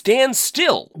stand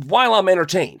still while I'm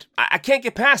entertained. I can't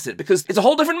get past it because it's a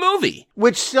whole different movie.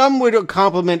 Which some would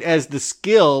compliment as the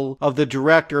skill of the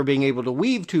director being able to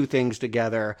weave two things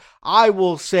together. I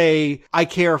will say I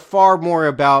care far more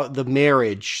about the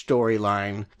marriage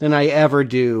storyline than I ever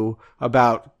do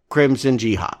about Crimson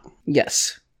Jihad.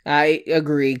 Yes. I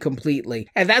agree completely.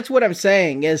 And that's what I'm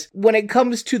saying is, when it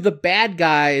comes to the bad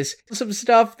guys, some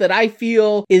stuff that I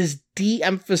feel is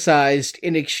de-emphasized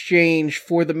in exchange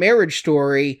for the marriage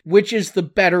story, which is the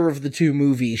better of the two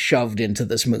movies shoved into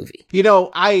this movie.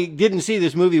 I didn't see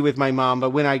this movie with my mom,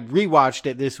 but when I rewatched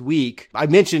it this week, I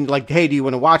mentioned, like, hey, do you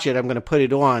want to watch it? I'm going to put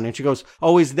it on. And she goes,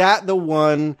 oh, is that the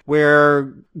one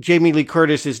where Jamie Lee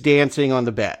Curtis is dancing on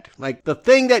the bed? Like, the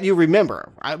thing that you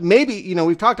remember. Maybe,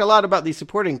 we've talked a lot about these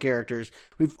supporting characters.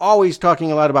 We've always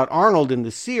talking a lot about Arnold in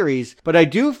the series, but I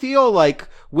do feel like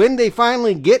when they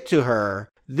finally get to her,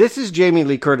 this is Jamie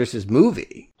Lee Curtis's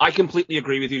movie. I completely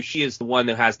agree with you. She is the one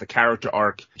that has the character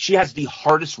arc. She has the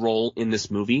hardest role in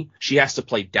this movie. She has to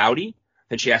play Dowdy,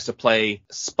 then she has to play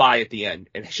Spy at the end,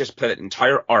 and she has to play that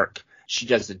entire arc. She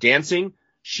does the dancing.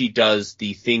 She does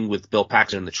the thing with Bill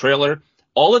Paxton in the trailer.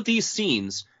 All of these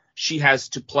scenes, she has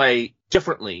to play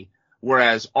differently,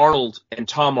 whereas Arnold and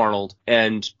Tom Arnold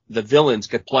and the villains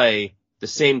could play the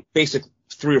same basic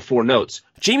 3 or 4 notes.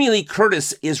 Jamie Lee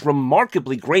Curtis is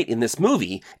remarkably great in this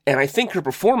movie, and I think her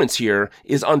performance here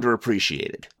is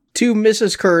underappreciated. To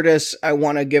Mrs. Curtis, I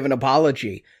want to give an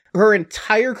apology. Her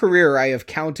entire career, I have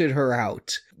counted her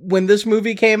out. When this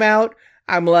movie came out,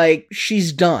 I'm like,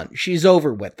 she's done. She's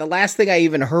over with. The last thing I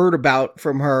even heard about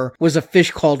from her was A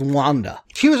Fish Called Wanda.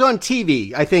 She was on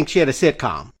TV. I think she had a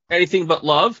sitcom. Anything But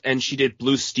Love, and she did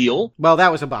Blue Steel. Well,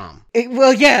 that was a bomb.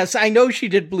 Well, yes, I know she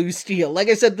did Blue Steel. Like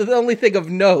I said, the only thing of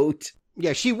note.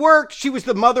 Yeah, she worked. She was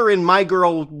the mother in My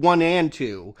Girl 1 and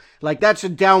 2. Like, that's a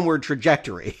downward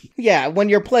trajectory. Yeah, when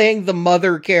you're playing the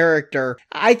mother character,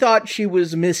 I thought she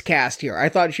was miscast here. I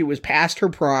thought she was past her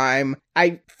prime.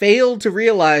 I failed to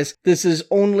realize this is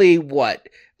only,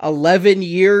 11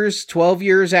 years, 12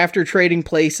 years after Trading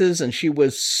Places, and she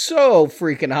was so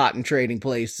freaking hot in Trading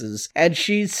Places. And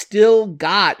she's still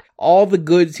got all the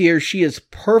goods here. She is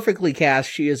perfectly cast.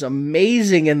 She is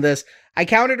amazing in this. I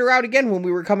counted her out again when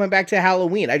we were coming back to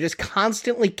Halloween. I just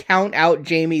constantly count out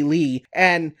Jamie Lee,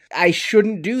 and I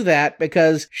shouldn't do that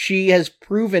because she has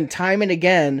proven time and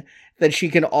again that she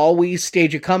can always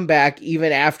stage a comeback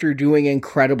even after doing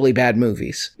incredibly bad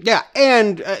movies. Yeah,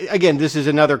 and again, this is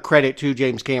another credit to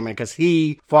James Cameron because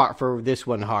he fought for this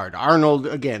one hard. Arnold,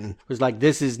 again, was like,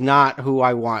 this is not who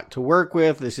I want to work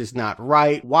with. This is not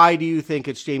right. Why do you think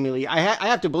it's Jamie Lee? I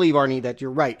have to believe, Arnie, that you're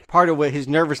right. Part of what his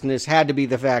nervousness had to be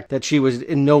the fact that she was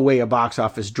in no way a box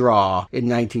office draw in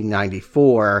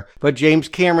 1994. But James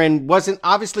Cameron wasn't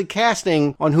obviously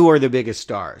casting on who are the biggest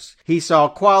stars. He saw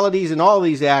qualities in all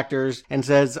these actors and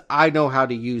says, I know how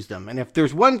to use them. And if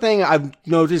there's one thing I've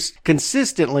noticed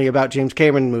consistently about James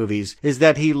Cameron movies is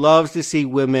that he loves to see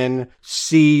women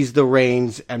seize the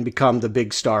reins and become the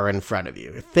big star in front of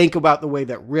you. Think about the way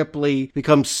that Ripley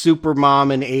becomes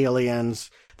Supermom in Aliens,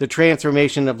 the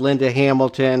transformation of Linda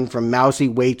Hamilton from mousy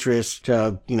waitress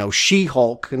to,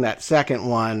 She-Hulk in that second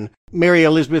one. Mary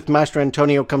Elizabeth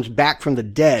Mastrantonio comes back from the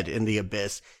dead in The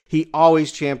Abyss. He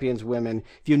always champions women.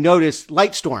 If you notice,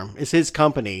 Lightstorm is his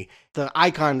company. The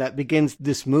icon that begins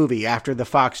this movie after the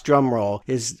Fox drum roll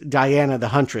is Diana the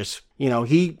Huntress. You know,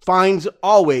 he finds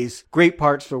always great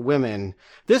parts for women.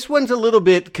 This one's a little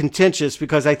bit contentious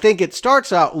because I think it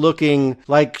starts out looking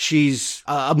like she's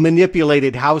a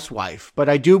manipulated housewife. But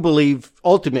I do believe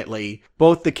ultimately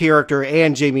both the character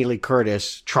and Jamie Lee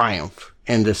Curtis triumph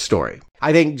in this story.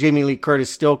 I think Jamie Lee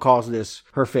Curtis still calls this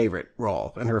her favorite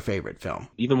role and her favorite film.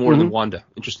 Even more than Wanda.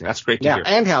 Interesting. That's great to hear.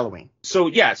 Yeah, and Halloween. So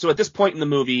at this point in the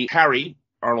movie, Harry,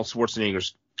 Arnold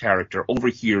Schwarzenegger's character,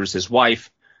 overhears his wife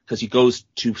because he goes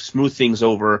to smooth things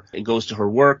over and goes to her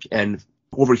work and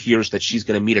overhears that she's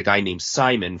going to meet a guy named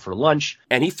Simon for lunch.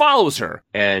 And he follows her.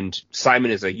 And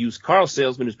Simon is a used car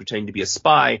salesman who's pretending to be a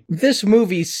spy. This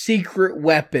movie's secret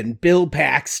weapon, Bill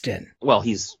Paxton. Well,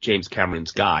 he's James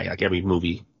Cameron's guy, like every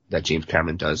movie that James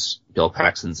Cameron does. Bill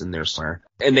Paxton's in there somewhere.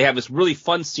 And they have this really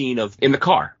fun scene of in the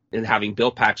car and having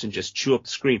Bill Paxton just chew up the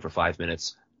screen for 5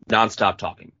 minutes, nonstop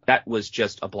talking. That was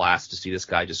just a blast to see this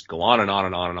guy just go on and on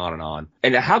and on and on and on.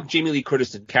 And how Jamie Lee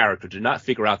Curtis' character did not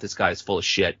figure out this guy is full of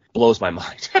shit blows my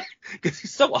mind. Because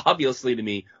he's so obviously, to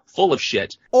me, full of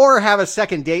shit. Or have a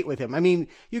second date with him. I mean,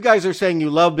 you guys are saying you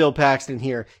love Bill Paxton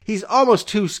here. He's almost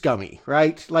too scummy,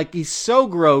 right? Like, he's so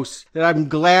gross that I'm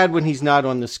glad when he's not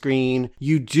on the screen.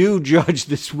 You do judge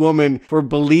this woman for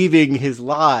believing his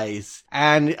lies.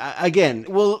 And again,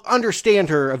 we'll understand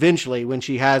her eventually when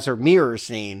she has her mirror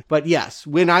scene. But yes,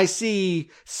 when I see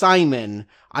Simon,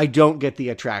 I don't get the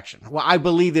attraction. Well, I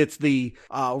believe it's the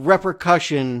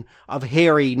repercussion of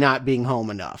Harry not being home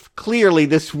enough. Clearly,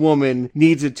 this woman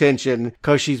needs attention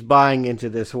because she's buying into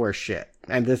this horse shit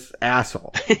and this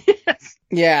asshole.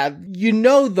 Yeah, you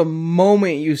know the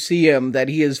moment you see him that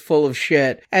he is full of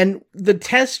shit. And the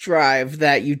test drive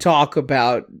that you talk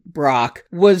about, Brock,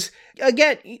 was,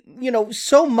 again, you know,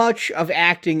 so much of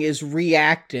acting is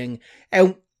reacting.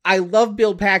 And I love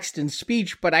Bill Paxton's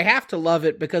speech, but I have to love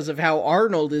it because of how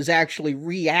Arnold is actually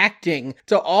reacting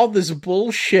to all this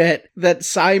bullshit that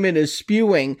Simon is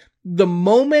spewing. The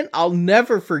moment I'll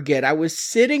never forget, I was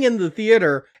sitting in the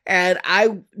theater and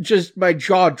my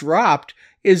jaw dropped,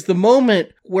 is the moment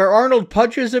where Arnold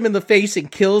punches him in the face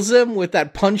and kills him with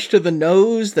that punch to the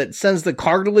nose that sends the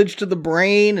cartilage to the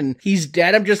brain and he's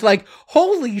dead. I'm just like,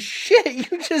 holy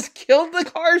shit, you just killed the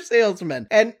car salesman.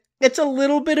 And it's a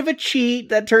little bit of a cheat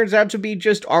that turns out to be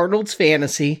just Arnold's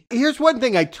fantasy. Here's one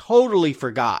thing I totally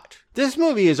forgot. This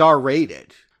movie is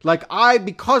R-rated. Like,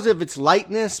 because of its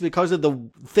lightness, because of the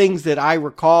things that I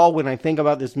recall when I think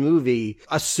about this movie,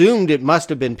 assumed it must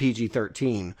have been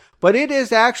PG-13. But it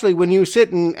is actually, when you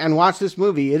sit and watch this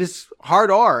movie, it is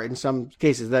hard R in some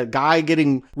cases. That guy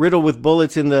getting riddled with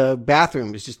bullets in the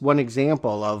bathroom is just one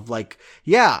example of, like,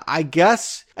 yeah, I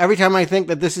guess every time I think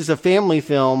that this is a family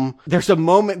film, there's a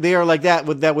moment there like that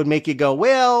would make you go,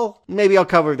 well, maybe I'll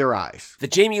cover their eyes. The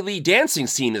Jamie Lee dancing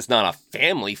scene is not a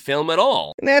family film at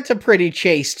all. That's a pretty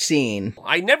chaste scene.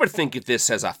 I never think of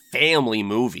this as a family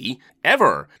movie,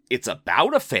 ever. It's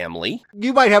about a family.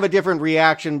 You might have a different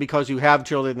reaction because you have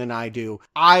children than I do.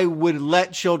 I would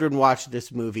let children watch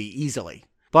this movie easily,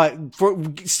 but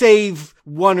save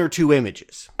one or two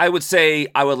images. I would say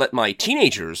I would let my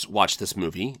teenagers watch this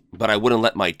movie, but I wouldn't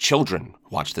let my children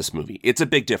watch this movie. It's a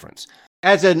big difference.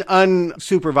 As an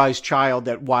unsupervised child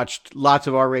that watched lots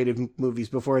of R-rated movies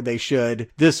before they should,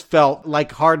 this felt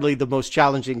like hardly the most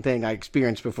challenging thing I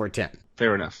experienced before 10.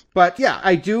 Fair enough. But yeah,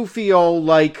 I do feel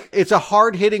like it's a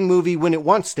hard-hitting movie when it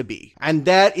wants to be. And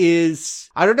that is,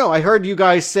 I don't know, I heard you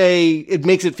guys say it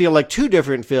makes it feel like two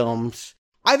different films.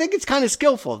 I think it's kind of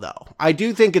skillful, though. I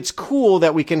do think it's cool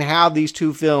that we can have these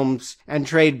two films and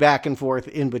trade back and forth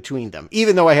in between them,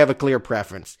 even though I have a clear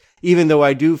preference, even though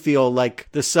I do feel like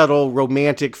the subtle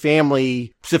romantic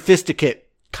family sophisticate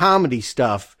comedy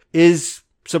stuff is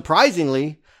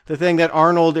surprisingly the thing that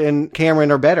Arnold and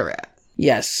Cameron are better at.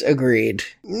 Yes, agreed.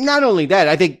 Not only that,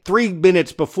 I think 3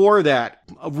 minutes before that,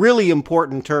 a really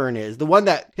important turn is the one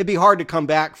that it'd be hard to come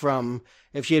back from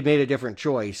if she had made a different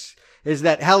choice, is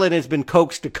that Helen has been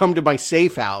coaxed to come to my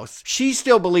safe house. She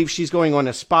still believes she's going on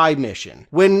a spy mission.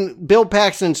 When Bill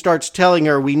Paxton starts telling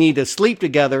her we need to sleep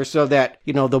together so that,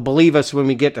 they'll believe us when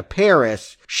we get to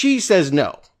Paris, she says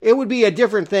no. It would be a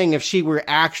different thing if she were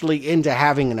actually into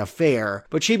having an affair,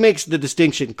 but she makes the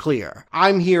distinction clear.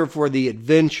 I'm here for the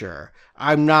adventure.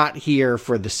 I'm not here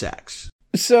for the sex.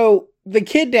 So the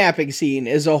kidnapping scene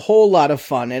is a whole lot of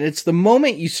fun, and it's the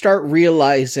moment you start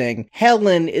realizing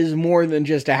Helen is more than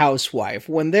just a housewife.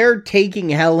 When they're taking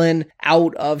Helen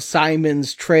out of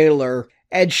Simon's trailer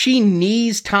and she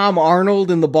knees Tom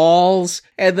Arnold in the balls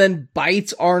and then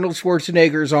bites Arnold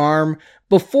Schwarzenegger's arm.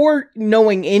 Before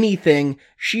knowing anything,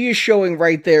 she is showing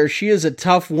right there she is a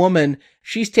tough woman.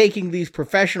 She's taking these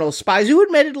professional spies who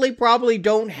admittedly probably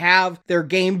don't have their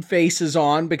game faces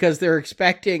on because they're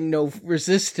expecting no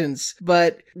resistance.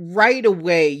 But right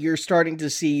away, you're starting to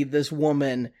see this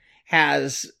woman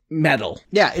has metal.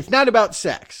 Yeah, it's not about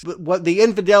sex. But what the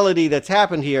infidelity that's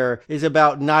happened here is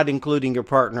about not including your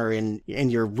partner in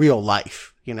your real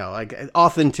life. You know, like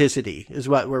authenticity is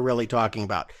what we're really talking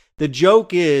about. The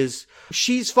joke is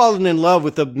she's fallen in love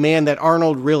with the man that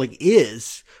Arnold really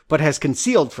is, but has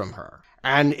concealed from her.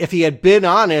 And if he had been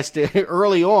honest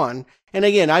early on, and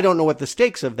again, I don't know what the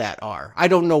stakes of that are. I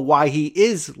don't know why he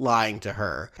is lying to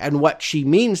her and what she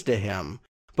means to him.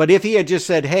 But if he had just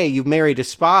said, hey, you've married a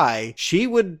spy, she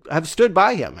would have stood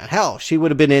by him. Hell, she would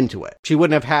have been into it. She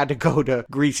wouldn't have had to go to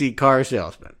greasy car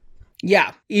salesman.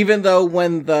 Yeah, even though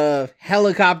when the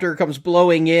helicopter comes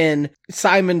blowing in,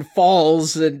 Simon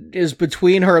falls and is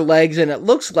between her legs and it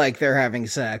looks like they're having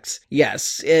sex.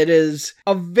 Yes, it is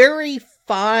a very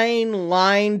fine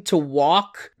line to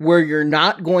walk where you're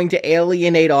not going to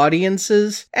alienate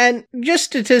audiences. And just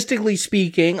statistically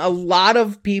speaking, a lot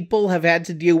of people have had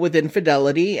to deal with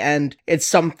infidelity, and it's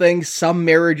something some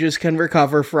marriages can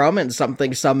recover from and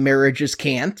something some marriages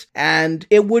can't. And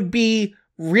it would be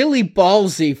really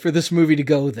ballsy for this movie to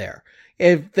go there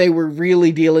if they were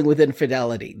really dealing with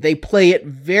infidelity. They play it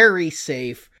very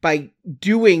safe by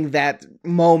doing that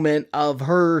moment of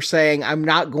her saying, I'm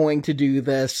not going to do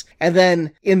this. And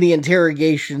then in the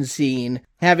interrogation scene,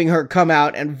 having her come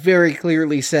out and very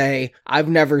clearly say, I've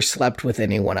never slept with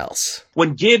anyone else.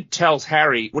 When Gib tells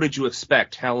Harry, what did you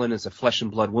expect? Helen is a flesh and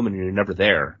blood woman and you're never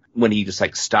there. When he just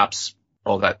like stops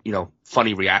all that,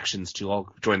 funny reactions to all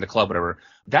join the club, whatever.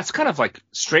 That's kind of like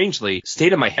strangely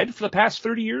stayed in my head for the past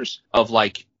 30 years of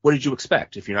like, what did you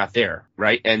expect if you're not there?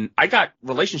 Right. And I got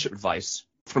relationship advice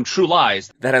from True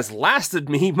Lies that has lasted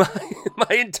me my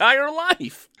entire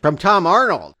life. From Tom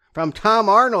Arnold.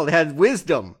 Had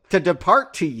wisdom to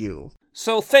depart to you.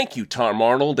 So thank you, Tom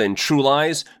Arnold and True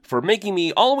Lies, for making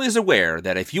me always aware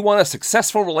that if you want a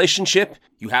successful relationship,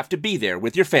 you have to be there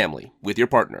with your family, with your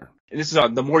partner. And this is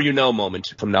the more you know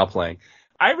moment from Now Playing.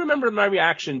 I remember my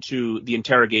reaction to the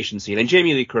interrogation scene, and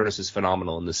Jamie Lee Curtis is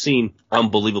phenomenal in the scene,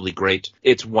 unbelievably great.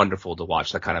 It's wonderful to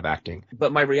watch that kind of acting.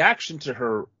 But my reaction to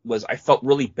her was I felt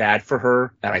really bad for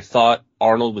her, and I thought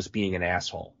Arnold was being an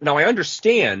asshole. Now, I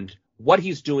understand what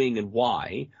he's doing and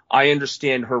why. I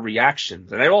understand her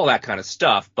reactions and all that kind of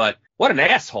stuff, but what an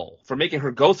asshole for making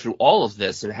her go through all of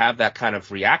this and have that kind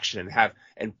of reaction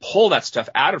and pull that stuff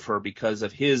out of her because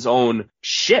of his own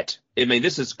shit. I mean,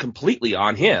 this is completely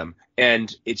on him.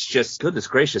 And it's just, goodness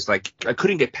gracious, like I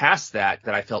couldn't get past that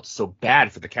I felt so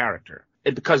bad for the character.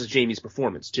 And because of Jamie's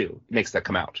performance, too, it makes that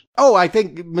come out. Oh, I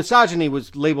think misogyny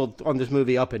was labeled on this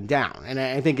movie up and down. And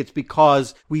I think it's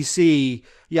because we see,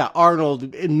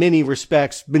 Arnold, in many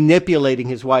respects, manipulating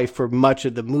his wife for much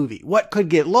of the movie. What could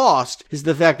get lost is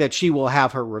the fact that she will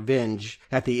have her revenge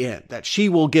at the end, that she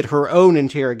will get her own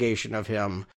interrogation of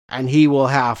him, and he will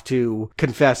have to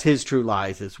confess his true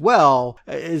lies as well,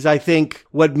 is I think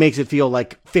what makes it feel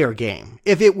like fair game.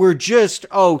 If it were just,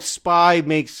 spy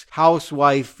makes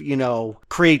housewife,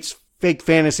 creates fake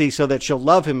fantasy so that she'll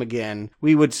love him again,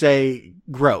 we would say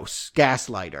gross,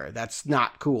 gaslighter. That's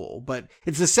not cool. But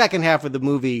it's the second half of the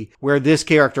movie where this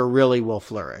character really will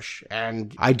flourish.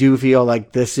 And I do feel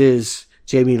like this is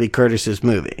Jamie Lee Curtis's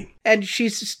movie. And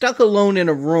she's stuck alone in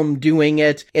a room doing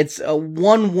it. It's a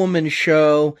one-woman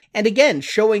show. And again,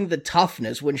 showing the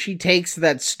toughness when she takes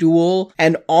that stool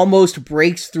and almost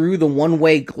breaks through the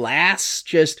one-way glass.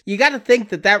 Just, you gotta think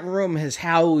that room has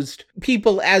housed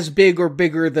people as big or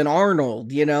bigger than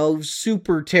Arnold.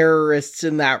 Super terrorists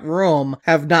in that room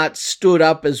have not stood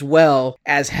up as well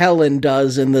as Helen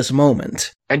does in this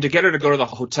moment. And to get her to go to the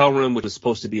hotel room, which was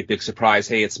supposed to be a big surprise,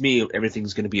 hey, it's me,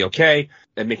 everything's going to be okay,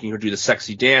 and making her do the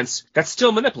sexy dance, that's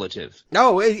still manipulative.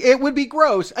 No, it would be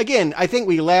gross. Again, I think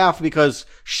we laugh because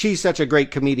she's such a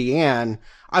great comedian.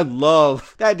 I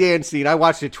love that dance scene. I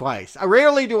watched it twice.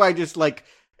 Rarely do I just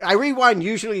I rewind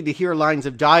usually to hear lines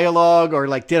of dialogue or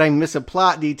did I miss a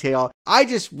plot detail? I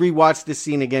just rewatched this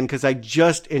scene again because I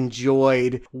just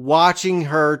enjoyed watching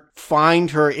her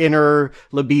find her inner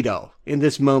libido in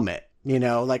this moment.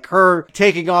 Her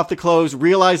taking off the clothes,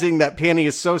 realizing that panty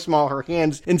is so small, her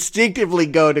hands instinctively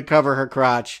go to cover her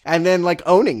crotch, and then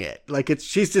owning it.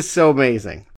 She's just so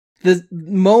amazing. The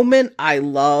moment I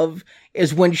love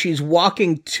is when she's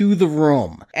walking to the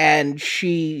room and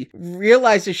she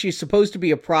realizes she's supposed to be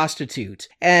a prostitute,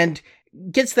 and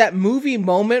gets that movie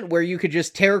moment where you could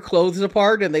just tear clothes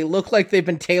apart and they look like they've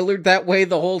been tailored that way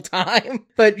the whole time.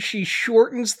 But she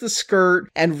shortens the skirt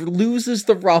and loses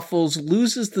the ruffles,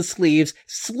 loses the sleeves,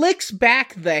 slicks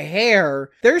back the hair.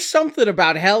 There's something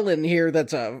about Helen here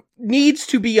that's needs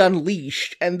to be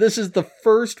unleashed. And this is the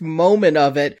first moment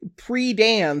of it.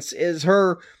 Pre-dance is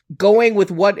her going with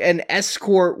what an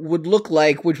escort would look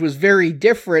like, which was very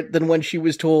different than when she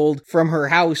was told from her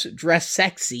house, dress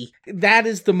sexy. That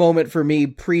is the moment for me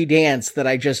pre-dance that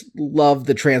I just love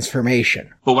the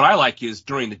transformation. But what I like is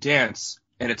during the dance,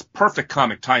 and it's perfect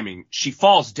comic timing, she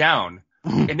falls down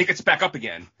and then gets back up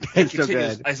again. And It's so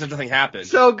continues good. as if nothing happened.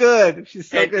 So good. She's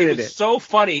so And good it at was it. so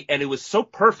funny, and it was so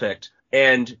perfect.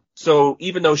 And so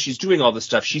even though she's doing all this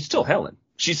stuff, she's still Helen.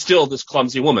 She's still this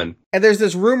clumsy woman. And there's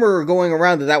this rumor going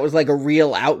around that was like a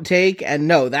real outtake. And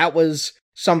no, that was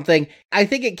something, I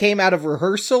think it came out of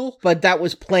rehearsal, but that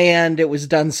was planned. It was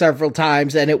done several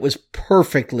times and it was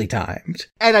perfectly timed.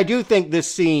 And I do think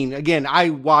this scene, again, I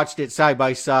watched it side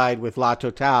by side with La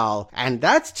Totale, and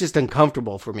that's just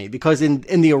uncomfortable for me because in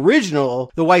the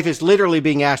original, the wife is literally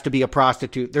being asked to be a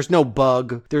prostitute. There's no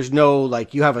bug. There's no,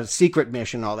 like, you have a secret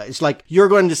mission, all that. It's like, you're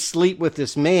going to sleep with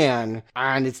this man,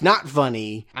 and it's not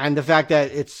funny. And the fact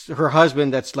that it's her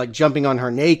husband that's, like, jumping on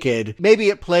her naked, maybe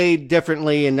it played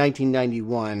differently in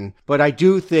 1991, but I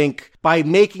do think by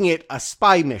making it a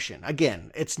spy mission,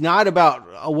 again, it's not about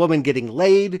a woman getting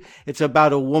laid. It's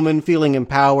about a woman feeling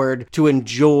empowered to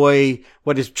enjoy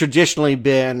what has traditionally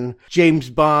been James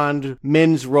Bond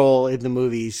men's role in the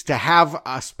movies. To have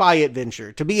a spy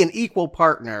adventure, to be an equal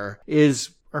partner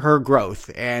is her growth.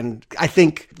 And I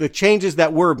think the changes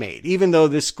that were made, even though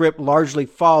this script largely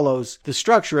follows the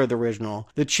structure of the original,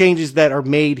 the changes that are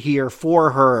made here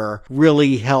for her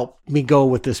really help me go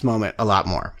with this moment a lot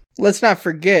more. Let's not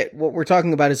forget what we're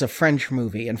talking about is a French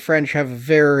movie, and French have a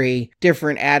very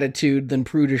different attitude than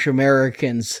prudish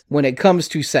Americans when it comes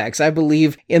to sex. I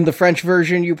believe in the French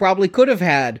version, you probably could have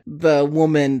had the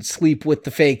woman sleep with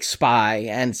the fake spy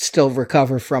and still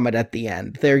recover from it at the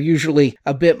end. They're usually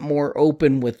a bit more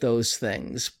open with those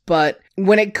things. But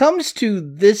when it comes to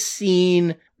this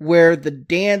scene where the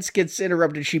dance gets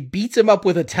interrupted, she beats him up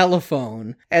with a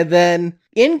telephone, and then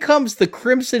in comes the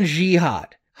Crimson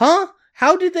Jihad. Huh?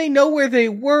 How did they know where they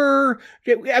were?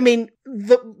 I mean,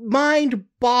 the mind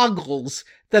boggles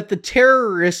that the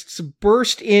terrorists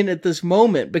burst in at this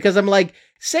moment because I'm like,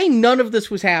 say none of this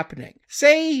was happening.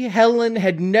 Say Helen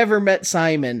had never met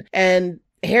Simon and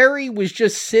Harry was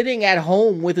just sitting at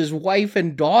home with his wife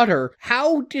and daughter.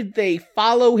 How did they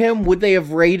follow him? Would they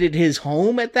have raided his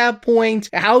home at that point?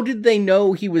 How did they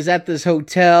know he was at this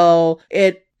hotel?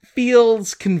 It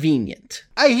feels convenient.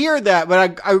 I hear that,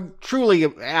 but I truly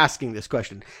am asking this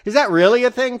question. Is that really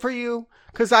a thing for you?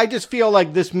 Because I just feel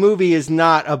like this movie is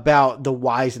not about the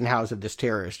whys and hows of this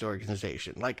terrorist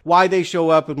organization. Like, why they show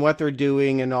up and what they're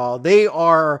doing and all. They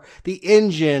are the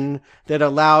engine that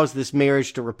allows this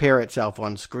marriage to repair itself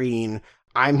on screen.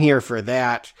 I'm here for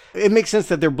that. It makes sense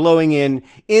that they're blowing in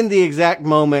the exact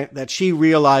moment that she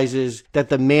realizes that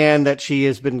the man that she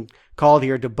has been called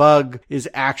here to bug is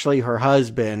actually her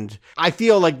husband. I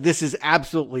feel like this is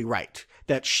absolutely right.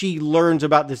 That she learns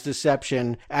about this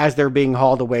deception as they're being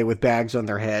hauled away with bags on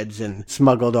their heads and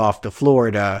smuggled off to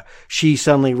Florida. She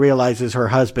suddenly realizes her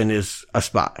husband is a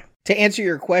spy. To answer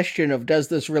your question of does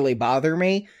this really bother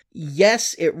me?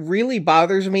 Yes, it really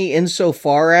bothers me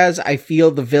insofar as I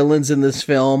feel the villains in this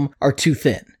film are too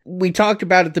thin. We talked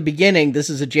about at the beginning, this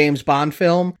is a James Bond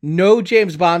film. No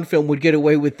James Bond film would get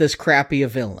away with this crappy a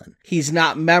villain. He's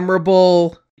not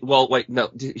memorable. Well, wait,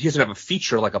 no, he doesn't have a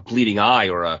feature like a bleeding eye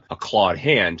or a clawed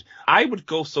hand. I would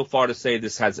go so far to say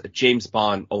this has James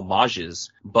Bond homages,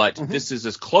 but this is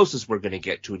as close as we're going to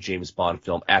get to a James Bond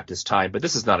film at this time. But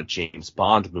this is not a James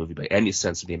Bond movie by any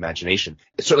sense of the imagination.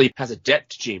 It certainly has a debt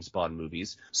to James Bond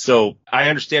movies. So I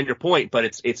understand your point, but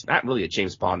it's not really a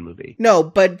James Bond movie. No,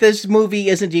 but this movie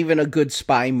isn't even a good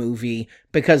spy movie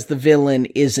because the villain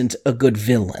isn't a good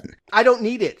villain. I don't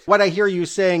need it. What I hear you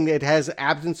saying it has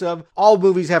absence of, all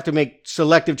movies have to make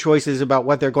selective choices about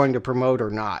what they're going to promote or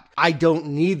not. I don't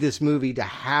need this movie to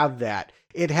have that.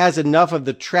 It has enough of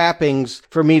the trappings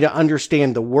for me to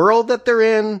understand the world that they're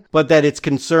in, but that its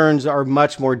concerns are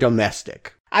much more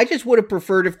domestic. I just would have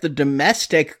preferred if the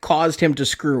domestic caused him to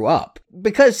screw up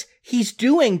because he's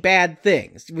doing bad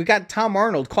things. We got Tom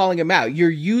Arnold calling him out. You're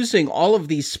using all of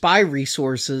these spy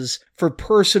resources for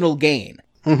personal gain.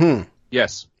 Mm-hmm.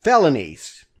 Yes.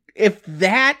 Felonies. If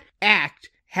that act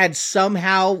had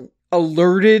somehow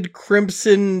alerted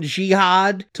Crimson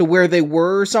Jihad to where they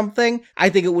were or something, I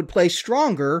think it would play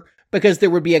stronger. because there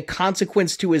would be a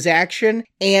consequence to his action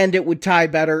and it would tie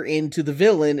better into the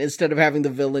villain instead of having the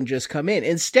villain just come in.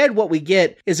 Instead, what we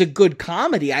get is a good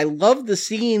comedy. I love the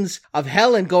scenes of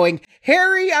Helen going,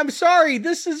 Harry, I'm sorry,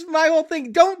 this is my whole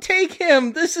thing. Don't take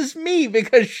him. This is me,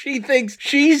 because she thinks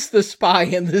she's the spy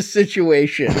in this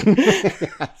situation.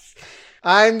 Yes.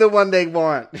 I'm the one they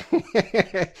want.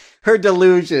 Her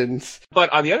delusions.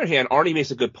 But on the other hand, Arnie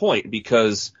makes a good point,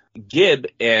 because Gibb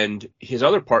and his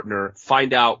other partner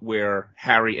find out where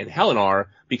Harry and Helen are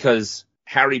because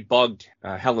Harry bugged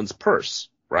Helen's purse,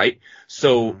 right?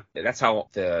 So that's how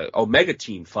the Omega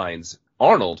team finds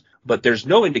Arnold, but there's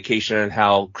no indication on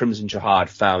how Crimson Jihad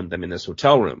found them in this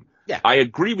hotel room. Yeah. I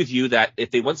agree with you that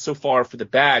if they went so far for the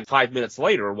bag 5 minutes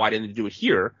later, why didn't they do it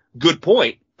here? Good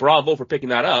point. Bravo for picking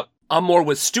that up. I'm more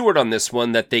with Stuart on this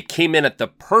one, that they came in at the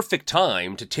perfect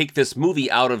time to take this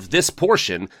movie out of this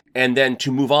portion and then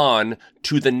to move on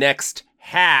to the next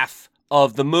half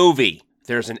of the movie.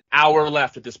 There's an hour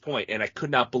left at this point, and I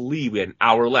could not believe we had an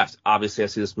hour left. Obviously,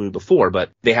 I've seen this movie before, but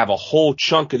they have a whole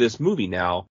chunk of this movie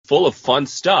now full of fun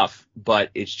stuff, but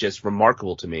it's just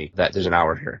remarkable to me that there's an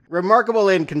hour here. Remarkable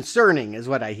and concerning is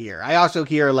what I hear. I also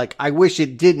hear, like, I wish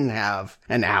it didn't have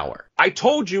an hour. I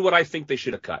told you what I think they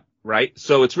should have cut, right?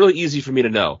 So it's really easy for me to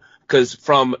know, because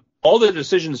from all the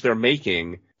decisions they're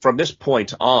making from this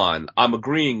point on, I'm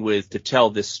agreeing with to tell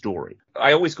this story.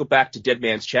 I always go back to Dead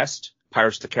Man's Chest,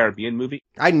 Pirates of the Caribbean movie.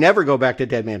 I never go back to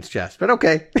Dead Man's Chest, but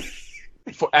okay.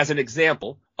 As an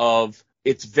example of,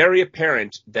 it's very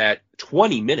apparent that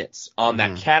 20 minutes on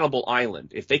that cannibal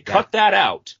island, if they cut that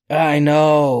out, I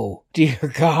know. Dear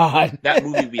God. that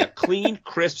movie would be a clean,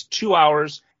 crisp 2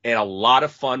 hours and a lot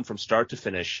of fun from start to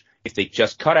finish. If they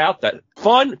just cut out that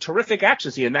fun, terrific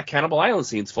action scene, and that cannibal island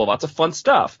scene's full of lots of fun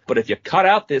stuff. But if you cut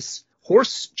out this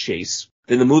horse chase,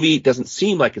 then the movie doesn't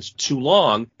seem like it's too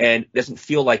long and doesn't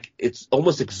feel like it's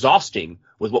almost exhausting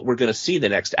with what we're going to see the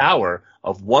next hour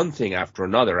of one thing after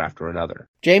another after another.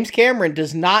 James Cameron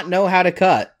does not know how to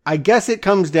cut. I guess it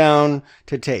comes down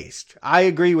to taste. I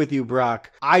agree with you,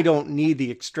 Brock. I don't need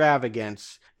the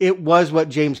extravagance. It was what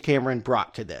James Cameron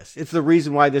brought to this. It's the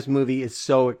reason why this movie is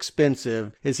so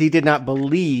expensive, is he did not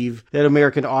believe that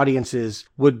American audiences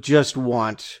would just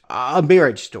want a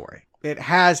marriage story. It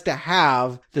has to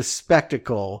have the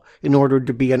spectacle in order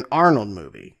to be an Arnold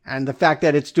movie. And the fact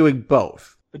that it's doing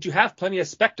both. But you have plenty of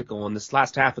spectacle in this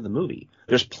last half of the movie.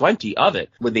 There's plenty of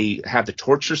it when they have the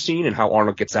torture scene and how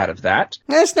Arnold gets out of that.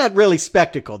 That's not really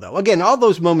spectacle, though. Again, all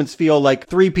those moments feel like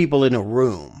three people in a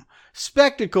room.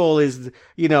 Spectacle is,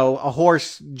 a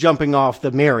horse jumping off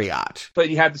the Marriott. But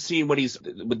you have the scene when he's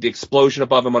with the explosion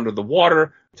above him under the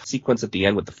water, the sequence at the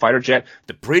end with the fighter jet,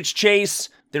 the bridge chase.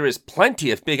 There is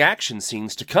plenty of big action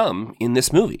scenes to come in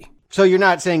this movie. So you're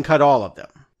not saying cut all of them?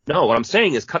 No, what I'm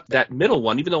saying is cut that middle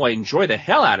one, even though I enjoy the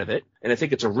hell out of it, and I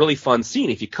think it's a really fun scene.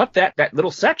 If you cut that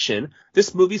little section,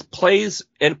 this movie plays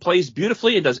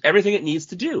beautifully and does everything it needs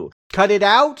to do. Cut it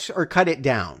out or cut it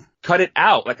down? Cut it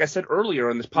out. Like I said earlier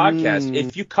on this podcast,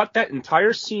 if you cut that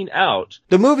entire scene out,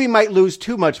 the movie might lose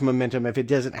too much momentum if it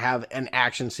doesn't have an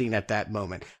action scene at that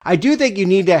moment. I do think you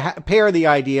need to pair the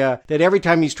idea that every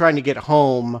time he's trying to get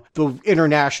home, the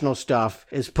international stuff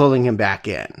is pulling him back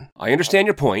in. I understand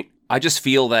your point. I just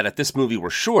feel that if this movie were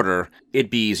shorter,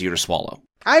 it'd be easier to swallow.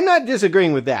 I'm not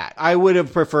disagreeing with that. I would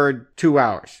have preferred 2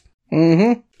 hours.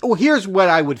 Well, here's what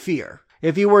I would fear.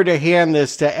 If you were to hand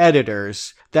this to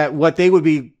editors, that what they would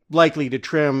be likely to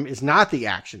trim is not the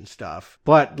action stuff,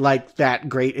 but like that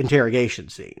great interrogation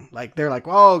scene. Like they're like,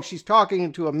 oh, she's talking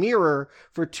into a mirror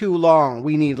for too long.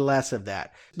 We need less of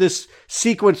that. This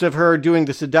sequence of her doing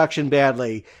the seduction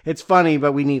badly, it's funny,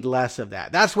 but we need less of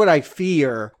that. That's what I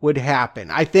fear would happen.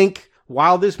 I think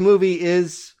while this movie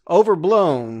is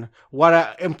overblown,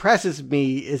 what impresses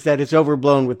me is that it's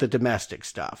overblown with the domestic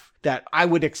stuff. That I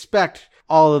would expect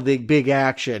all of the big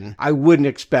action. I wouldn't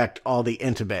expect all the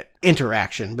intimate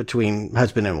interaction between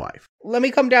husband and wife. Let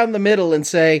me come down the middle and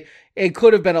say it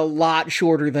could have been a lot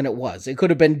shorter than it was. It could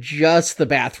have been just the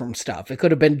bathroom stuff. It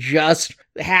could have been just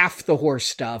half the horse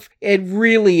stuff. It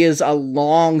really is a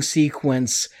long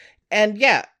sequence. And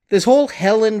yeah, this whole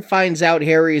Helen finds out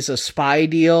Harry's a spy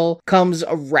deal comes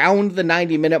around the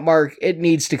 90-minute mark. It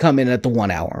needs to come in at the 1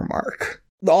 hour mark.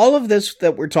 All of this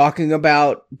that we're talking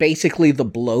about, basically the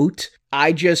bloat,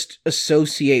 I just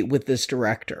associate with this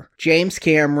director. James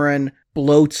Cameron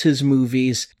bloats his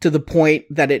movies to the point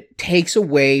that it takes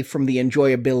away from the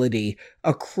enjoyability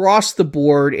across the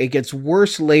board. It gets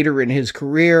worse later in his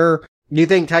career. You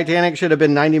think Titanic should have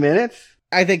been 90 minutes?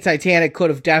 I think Titanic could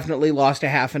have definitely lost a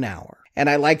half an hour. and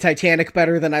I like Titanic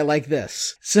better than I like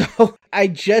this. So I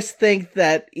just think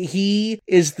that he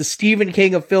is the Stephen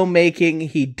King of filmmaking.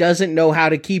 He doesn't know how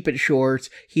to keep it short.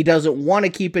 He doesn't want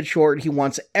to keep it short. He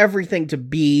wants everything to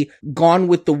be Gone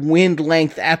with the Wind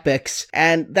length epics,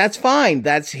 and that's fine.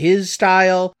 That's his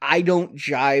style. I don't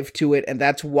jive to it, and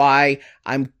that's why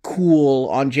I'm cool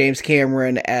on James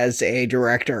Cameron as a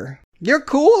director. You're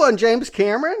cool on James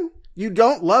Cameron? You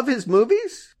don't love his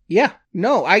movies? Yeah.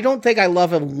 No, I don't think I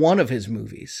love one of his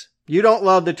movies. You don't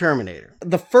love The Terminator?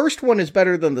 The first one is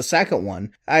better than the second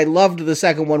one. I loved the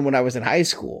second one when I was in high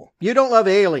school. You don't love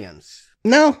Aliens?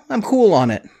 No, I'm cool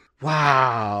on it.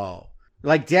 Wow.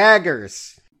 Like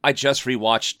daggers. I just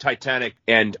rewatched Titanic,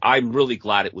 and I'm really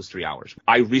glad it was 3 hours.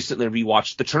 I recently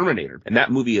rewatched The Terminator, and that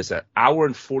movie is an hour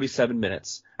and 47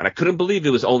 minutes. And I couldn't believe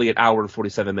it was only an hour and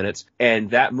 47 minutes.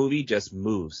 And that movie just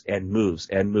moves and moves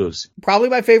and moves. Probably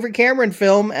my favorite Cameron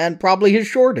film, and probably his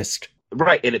shortest.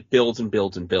 Right, and it builds and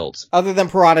builds and builds. Other than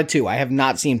Piranha 2. I have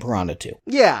not seen Piranha 2.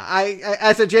 Yeah, I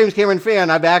as a James Cameron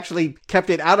fan, I've actually kept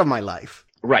it out of my life.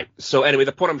 Right. So anyway,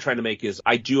 the point I'm trying to make is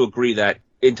I do agree that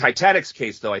in Titanic's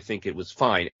case, though, I think it was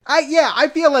fine. I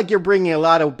feel like you're bringing a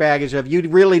lot of baggage of you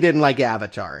really didn't like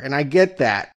Avatar, and I get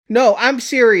that. No, I'm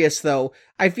serious, though.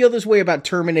 I feel this way about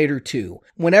Terminator 2.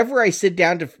 Whenever I sit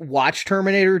down to watch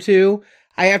Terminator 2,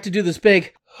 I have to do this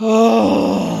big,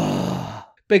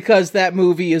 because that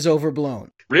movie is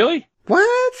overblown. Really?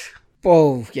 What?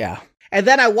 Oh, yeah. And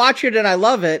then I watch it and I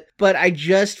love it, but I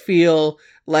just feel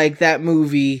like that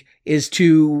movie is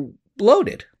too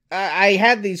bloated. I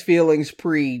had these feelings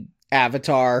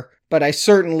pre-Avatar, but I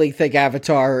certainly think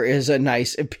Avatar is a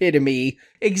nice epitome.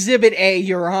 Exhibit A,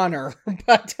 Your Honor.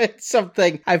 But it's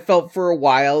something I felt for a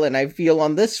while, and I feel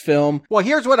on this film. Well,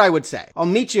 here's what I would say. I'll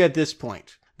meet you at this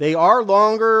point. They are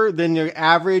longer than your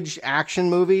average action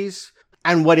movies,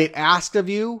 and what it asked of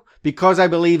you, because I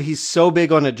believe he's so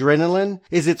big on adrenaline,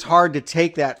 is it's hard to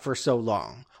take that for so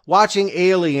long. Watching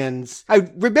Aliens, I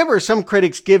remember some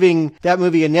critics giving that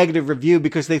movie a negative review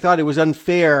because they thought it was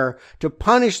unfair to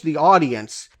punish the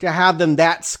audience to have them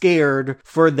that scared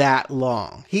for that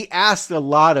long. He asked a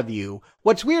lot of you.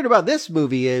 What's weird about this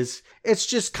movie is it's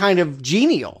just kind of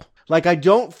genial. Like, I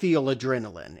don't feel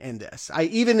adrenaline in this.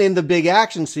 Even in the big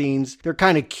action scenes, they're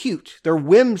kind of cute. They're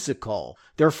whimsical.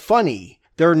 They're funny.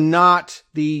 They're not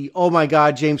the, oh my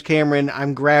God, James Cameron,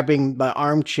 I'm grabbing my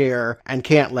armchair and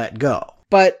can't let go.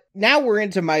 But now we're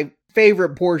into my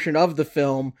favorite portion of the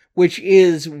film, which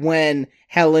is when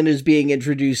Helen is being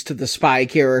introduced to the spy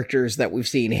characters that we've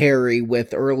seen Harry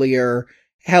with earlier.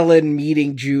 Helen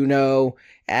meeting Juno,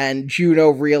 and Juno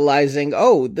realizing,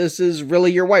 oh, this is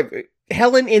really your wife.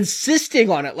 Helen insisting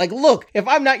on it. Like, look, if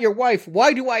I'm not your wife,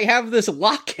 why do I have this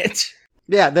locket?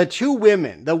 Yeah, the two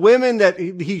women. The women that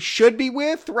he should be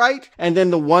with, right? And then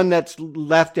the one that's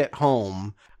left at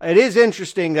home. It is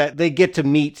interesting that they get to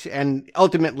meet, and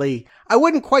ultimately, I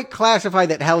wouldn't quite classify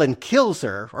that Helen kills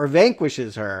her or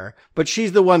vanquishes her, but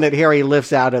she's the one that Harry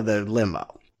lifts out of the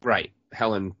limo. Right.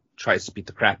 Helen tries to beat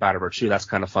the crap out of her, too. That's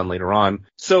kind of fun later on.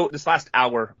 So this last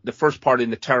hour, the first part in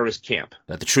the terrorist camp.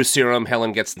 the truth serum.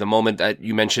 Helen gets the moment that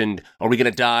you mentioned. Are we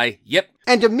going to die? Yep.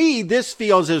 And to me, this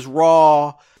feels as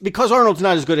raw. Because Arnold's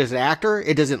not as good as an actor,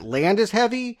 it doesn't land as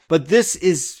heavy, but this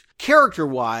is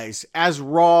character-wise as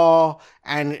raw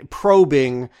and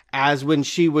probing as when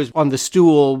she was on the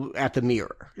stool at the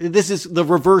mirror. This is the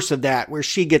reverse of that, where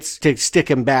she gets to stick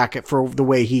him back for the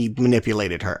way he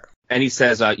manipulated her. And he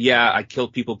says, yeah, I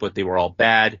killed people, but they were all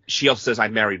bad. She also says, I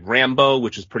married Rambo,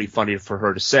 which is pretty funny for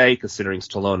her to say, considering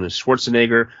Stallone and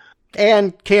Schwarzenegger.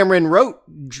 And Cameron wrote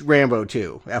Rambo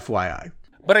 2, FYI.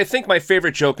 But I think my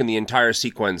favorite joke in the entire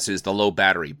sequence is the low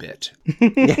battery bit.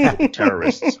 Yeah.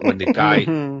 Terrorists, when the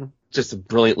guy, just a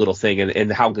brilliant little thing,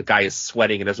 and how the guy is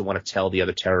sweating and doesn't want to tell the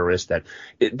other terrorist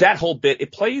that whole bit,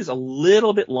 it plays a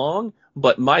little bit long,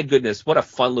 but my goodness, what a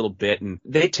fun little bit. And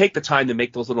they take the time to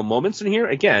make those little moments in here.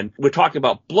 Again, we're talking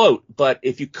about bloat, but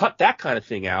if you cut that kind of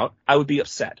thing out, I would be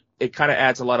upset. It kind of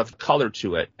adds a lot of color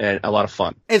to it and a lot of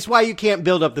fun. It's why you can't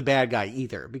build up the bad guy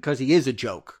either, because he is a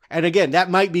joke. And again, that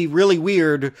might be really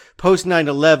weird post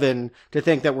 9/11 to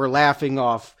think that we're laughing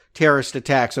off terrorist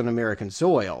attacks on American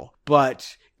soil.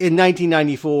 But in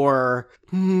 1994,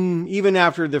 even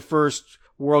after the first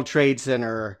World Trade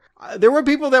Center, there were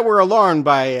people that were alarmed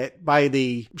by it, by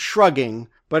the shrugging.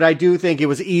 But I do think it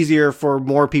was easier for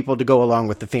more people to go along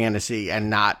with the fantasy and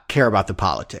not care about the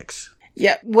politics.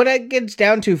 Yeah, what it gets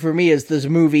down to for me is this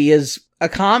movie is a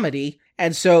comedy,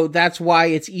 and so that's why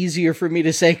it's easier for me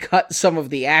to say cut some of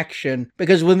the action,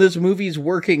 because when this movie's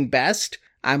working best,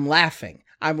 I'm laughing.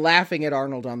 I'm laughing at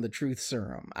Arnold on the truth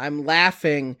serum. I'm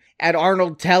laughing at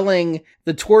Arnold telling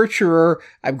the torturer,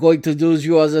 I'm going to use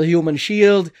you as a human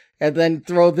shield, and then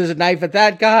throw this knife at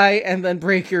that guy, and then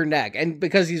break your neck. And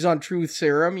because he's on truth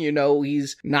serum, you know,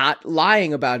 he's not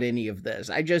lying about any of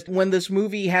this. When this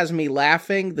movie has me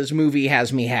laughing, this movie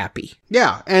has me happy.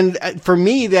 Yeah, and for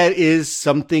me, that is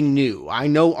something new. I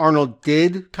know Arnold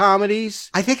did comedies.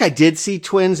 I think I did see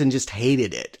Twins and just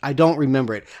hated it. I don't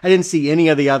remember it. I didn't see any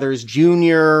of the others.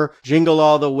 Junior, Jingle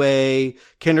All the Way,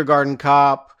 Kindergarten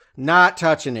Cop, not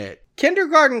touching it.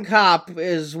 Kindergarten Cop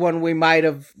is one we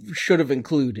should have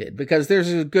included, because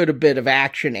there's a bit of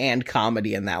action and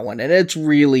comedy in that one, and it's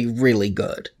really, really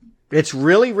good. It's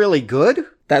really, really good?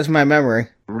 That's my memory.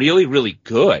 Really, really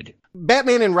good.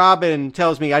 Batman and Robin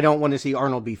tells me I don't want to see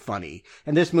Arnold be funny,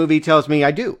 and this movie tells me I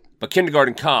do. But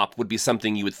Kindergarten Cop would be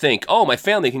something you would think, oh, my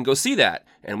family can go see that.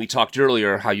 And we talked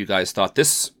earlier how you guys thought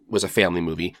this was a family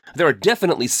movie. There are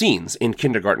definitely scenes in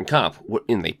Kindergarten Cop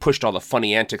and they pushed all the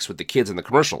funny antics with the kids in the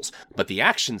commercials, but the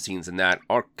action scenes in that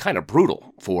are kind of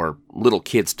brutal for little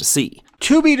kids to see.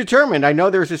 To be determined. I know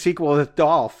there's a sequel with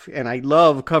Dolph, and I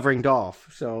love covering Dolph,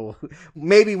 so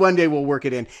maybe one day we'll work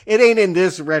it in. It ain't in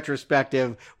this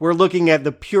retrospective. We're looking at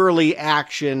the purely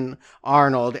action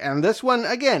Arnold, and this one,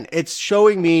 again, it's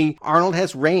showing me Arnold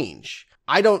has range.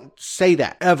 I don't say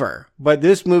that ever, but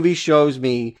this movie shows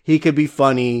me he could be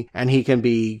funny and he can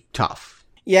be tough.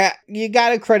 Yeah, you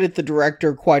gotta credit the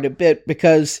director quite a bit,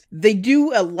 because they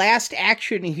do a Last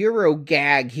Action Hero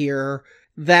gag here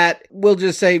that we'll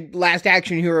just say Last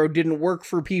Action Hero didn't work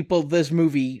for people, this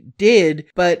movie did.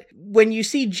 But when you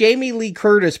see Jamie Lee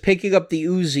Curtis picking up the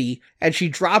Uzi and she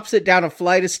drops it down a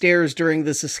flight of stairs during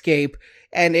this escape,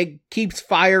 and it keeps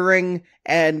firing,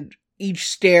 and each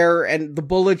stair, and the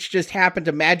bullets just happen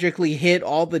to magically hit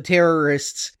all the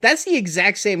terrorists. That's the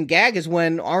exact same gag as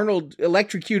when Arnold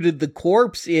electrocuted the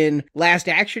corpse in Last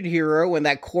Action Hero, and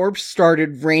that corpse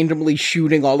started randomly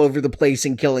shooting all over the place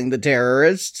and killing the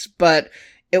terrorists. But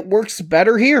it works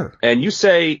better here. And you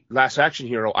say Last Action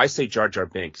Hero, I say Jar Jar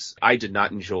Binks. I did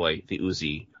not enjoy the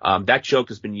Uzi. That joke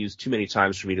has been used too many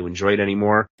times for me to enjoy it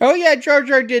anymore. Oh yeah, Jar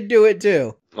Jar did do it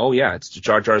too. Oh yeah, it's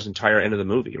Jar Jar's entire end of the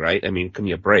movie, right? I mean, give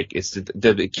me a break. It's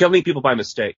the killing people by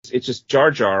mistake. It's just Jar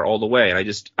Jar all the way, and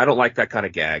I don't like that kind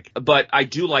of gag. But I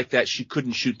do like that she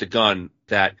couldn't shoot the gun,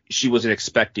 that she wasn't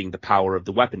expecting the power of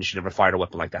the weapon. She never fired a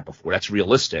weapon like that before. That's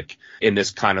realistic in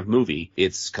this kind of movie.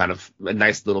 It's kind of a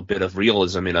nice little bit of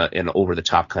realism in an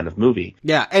over-the-top kind of movie.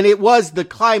 Yeah, and it was the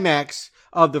climax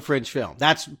of the French film.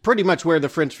 That's pretty much where the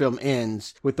French film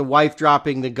ends, with the wife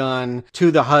dropping the gun to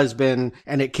the husband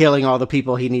and it killing all the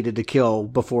people he needed to kill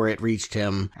before it reached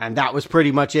him. And that was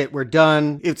pretty much it. We're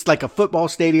done. It's like a football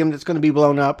stadium that's going to be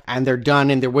blown up, and they're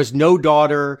done. And there was no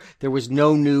daughter. There was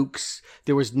no nukes.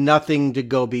 There was nothing to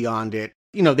go beyond it.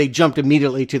 You know, they jumped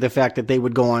immediately to the fact that they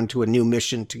would go on to a new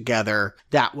mission together.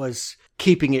 That was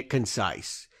keeping it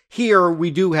concise. Here,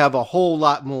 we do have a whole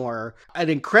lot more. An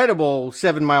incredible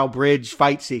 7 Mile Bridge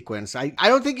fight sequence. I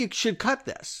don't think you should cut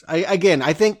this. I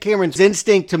think Cameron's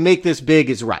instinct to make this big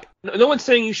is right. No one's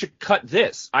saying you should cut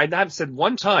this. I haven't said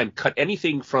one time cut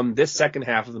anything from this second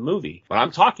half of the movie. What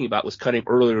I'm talking about was cutting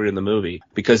earlier in the movie,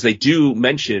 because they do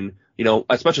mention, you know,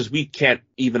 as much as we can't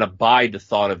even abide the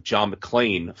thought of John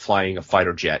McClane flying a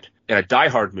fighter jet in a Die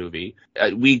Hard movie,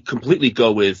 we completely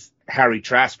go with Harry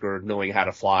Trasker knowing how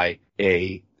to fly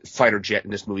a fighter jet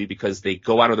in this movie, because they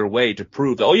go out of their way to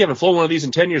prove that, oh, you haven't flown one of these in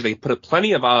 10 years. They put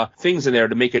plenty of things in there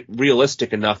to make it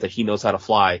realistic enough that he knows how to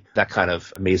fly that kind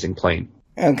of amazing plane.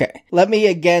 Okay, let me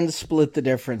again split the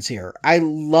difference here. I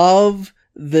love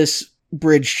this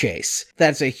bridge chase.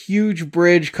 That's a huge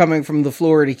bridge coming from the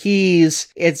Florida Keys.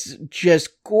 It's just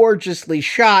gorgeously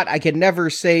shot. I can never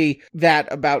say that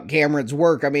about Cameron's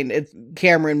work. I mean,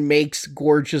 Cameron makes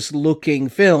gorgeous looking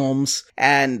films,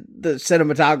 and the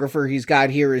cinematographer he's got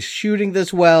here is shooting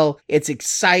this well. It's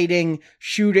exciting,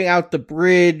 shooting out the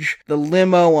bridge, the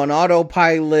limo on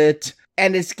autopilot.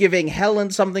 And it's giving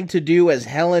Helen something to do as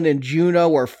Helen and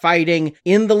Juno are fighting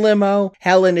in the limo.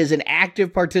 Helen is an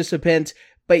active participant,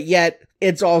 but yet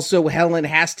it's also Helen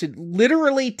has to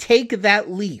literally take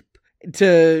that leap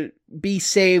to be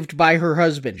saved by her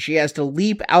husband. She has to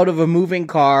leap out of a moving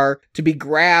car to be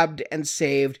grabbed and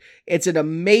saved. It's an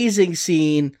amazing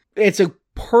scene. It's a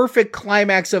perfect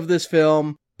climax of this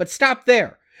film, but stop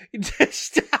there.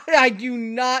 I do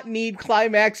not need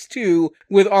climax 2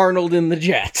 with Arnold in the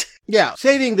jet. Yeah,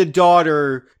 saving the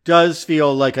daughter does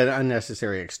feel like an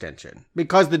unnecessary extension,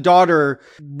 because the daughter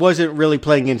wasn't really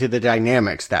playing into the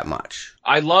dynamics that much.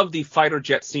 I love the fighter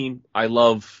jet scene. I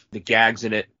love the gags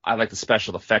in it. I like the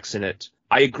special effects in it.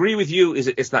 I agree with you.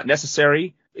 It's not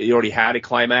necessary. It already had a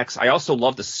climax. I also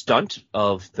love the stunt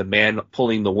of the man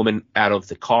pulling the woman out of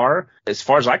the car. As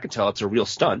far as I can tell, it's a real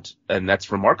stunt, and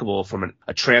that's remarkable. From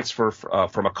a transfer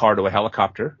from a car to a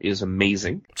helicopter is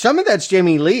amazing. Some of that's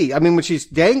Jamie Lee. I mean, when she's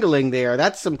dangling there,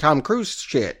 that's some Tom Cruise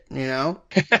shit, you know?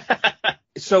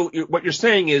 So what you're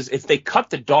saying is if they cut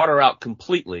the daughter out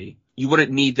completely, you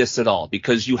wouldn't need this at all,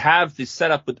 because you have the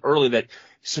setup with early that,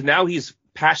 so now he's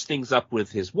patched things up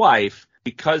with his wife.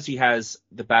 Because he has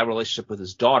the bad relationship with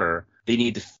his daughter, they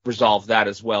need to resolve that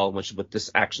as well, which is what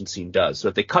this action scene does. So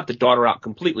if they cut the daughter out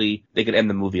completely, they can end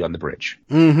the movie on the bridge.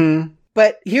 Mm-hmm.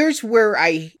 But here's where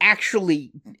I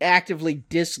actually actively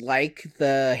dislike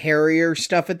the Harrier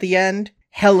stuff at the end.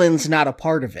 Helen's not a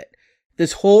part of it.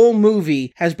 This whole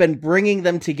movie has been bringing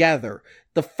them together.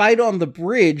 The fight on the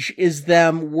bridge is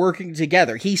them working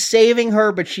together. He's saving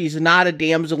her, but she's not a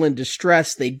damsel in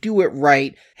distress. They do it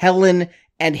right. Helen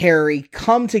and Harry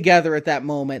come together at that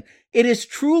moment. It is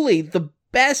truly the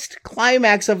best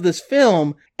climax of this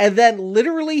film, and then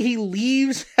literally he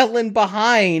leaves Helen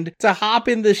behind to hop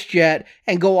in this jet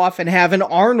and go off and have an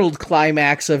Arnold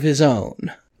climax of his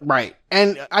own. Right.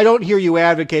 And I don't hear you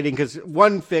advocating, because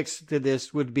one fix to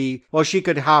this would be, well, she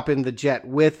could hop in the jet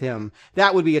with him.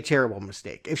 That would be a terrible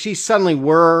mistake. If she suddenly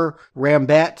were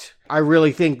Rambet, I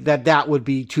really think that that would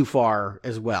be too far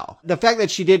as well. The fact that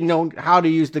she didn't know how to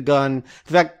use the gun,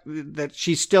 the fact that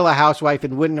she's still a housewife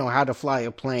and wouldn't know how to fly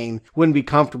a plane, wouldn't be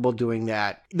comfortable doing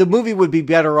that. The movie would be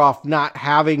better off not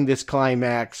having this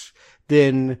climax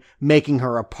than making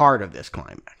her a part of this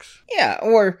climax. Yeah,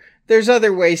 or there's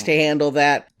other ways to handle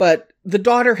that, but the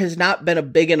daughter has not been a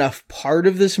big enough part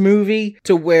of this movie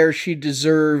to where she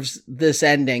deserves this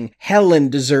ending. Helen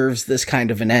deserves this kind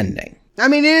of an ending. I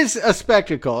mean, it is a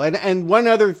spectacle. And one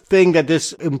other thing that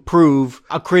this improve,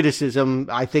 a criticism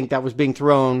I think that was being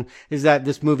thrown, is that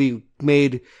this movie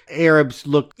made Arabs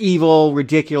look evil,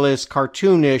 ridiculous,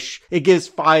 cartoonish. It gives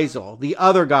Faisal, the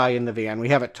other guy in the van, we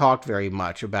haven't talked very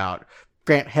much about,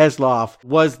 Grant Heslov,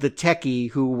 was the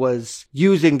techie who was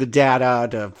using the data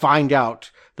to find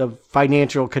out the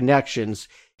financial connections.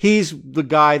 He's the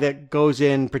guy that goes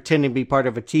in pretending to be part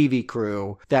of a TV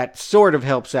crew that sort of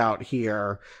helps out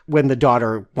here when the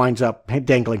daughter winds up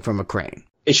dangling from a crane.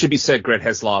 It should be said, Grant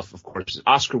Heslov, of course,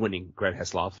 Oscar-winning Grant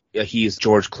Heslov. He is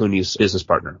George Clooney's business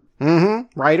partner.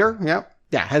 Mm-hmm. Writer, yep.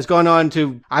 Yeah, has gone on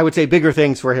to, I would say, bigger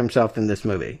things for himself in this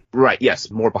movie. Right,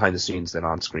 yes, more behind the scenes than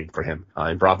on screen for him,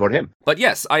 and bravo to him. But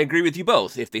yes, I agree with you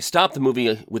both. If they stopped the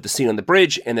movie with the scene on the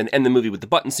bridge and then end the movie with the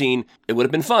button scene, it would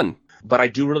have been fun. But I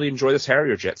do really enjoy this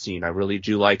Harrier jet scene. I really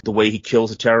do like the way he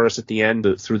kills a terrorist at the end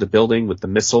through the building with the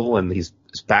missile, and his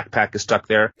backpack is stuck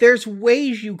there. There's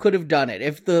ways you could have done it.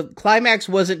 If the climax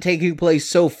wasn't taking place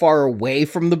so far away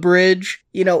from the bridge,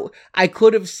 you know, I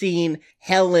could have seen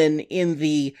Helen in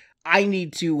the I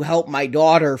need to help my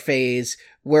daughter phase,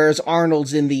 whereas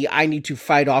Arnold's in the I need to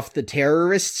fight off the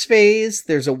terrorists phase.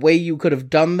 There's a way you could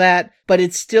have done that, but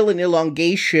it's still an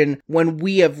elongation when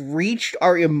we have reached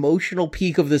our emotional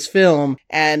peak of this film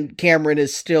and Cameron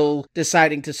is still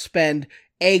deciding to spend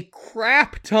a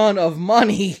crap ton of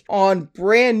money on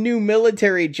brand new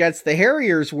military jets. The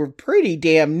Harriers were pretty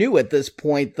damn new at this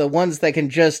point. The ones that can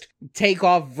just take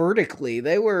off vertically.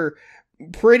 They were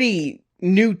pretty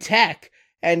new tech.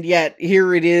 And yet,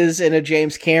 here it is in a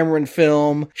James Cameron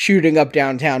film shooting up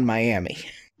downtown Miami.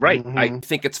 Right. Mm-hmm. I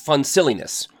think it's fun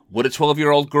silliness. Would a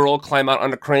 12-year-old girl climb out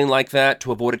on a crane like that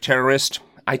to avoid a terrorist?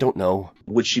 I don't know.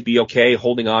 Would she be okay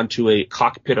holding on to a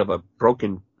cockpit of a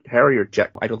broken Harrier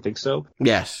jet? I don't think so.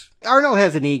 Yes. Arnold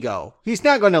has an ego. He's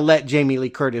not going to let Jamie Lee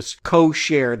Curtis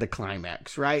co-share the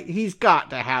climax, right? He's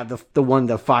got to have the one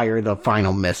to fire the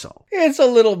final missile. It's a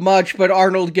little much, but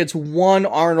Arnold gets one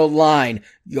Arnold line.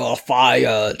 You're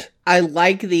fired. I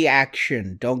like the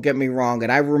action, don't get me wrong,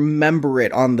 and I remember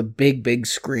it on the big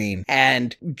screen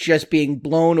and just being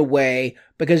blown away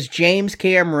because James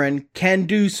Cameron can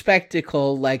do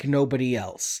spectacle like nobody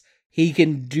else. He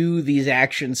can do these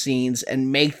action scenes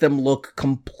and make them look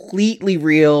completely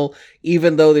real,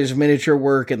 even though there's miniature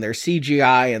work and there's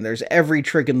CGI and there's every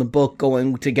trick in the book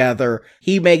going together.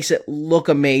 He makes it look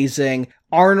amazing.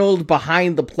 Arnold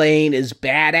behind the plane is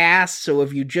badass, so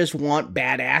if you just want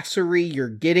badassery, you're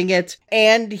getting it.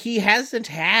 And he hasn't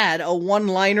had a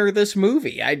one-liner this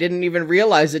movie. I didn't even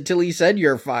realize it till he said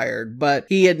you're fired, but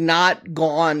he had not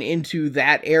gone into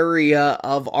that area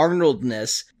of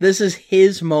Arnoldness. This is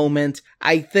his moment.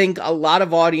 I think a lot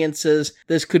of audiences,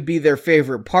 this could be their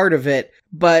favorite part of it.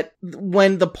 But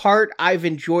when the part I've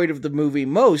enjoyed of the movie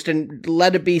most, and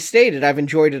let it be stated, I've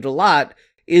enjoyed it a lot,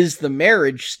 is the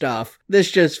marriage stuff. This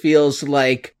just feels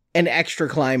like an extra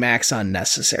climax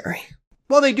unnecessary.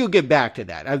 Well, they do get back to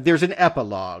that. There's an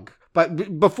epilogue,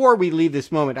 But before we leave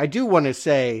this moment, I do want to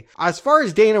say, as far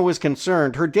as Dana was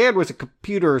concerned, her dad was a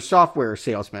computer software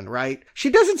salesman, right? She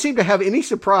doesn't seem to have any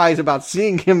surprise about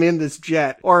seeing him in this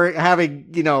jet or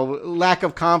having, lack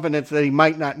of confidence that he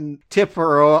might not tip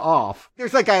her off.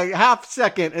 There's like a half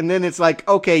second and then it's like,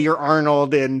 okay, you're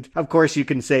Arnold and of course you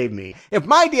can save me. If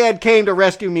my dad came to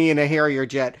rescue me in a Harrier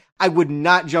jet, I would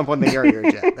not jump on the Harrier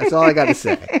jet. That's all I got to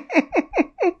say.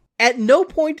 At no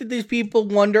point did these people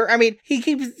wonder. I mean, he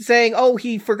keeps saying, oh,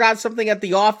 he forgot something at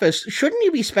the office. Shouldn't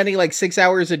he be spending like 6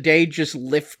 hours a day just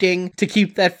lifting to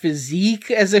keep that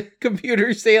physique as a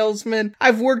computer salesman?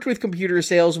 I've worked with computer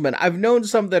salesmen. I've known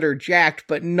some that are jacked,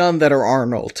 but none that are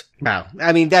Arnold. Well,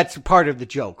 I mean, that's part of the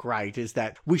joke, right? Is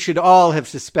that we should all have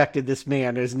suspected this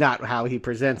man is not how he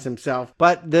presents himself.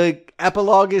 But the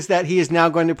epilogue is that he is now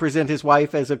going to present his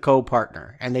wife as a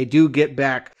co-partner. And they do get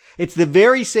back. It's the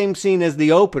very same scene as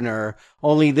the opener,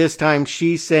 only this time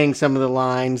she's saying some of the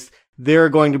lines. They're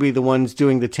going to be the ones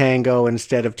doing the tango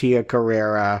instead of Tia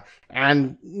Carrere.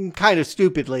 And kind of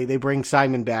stupidly, they bring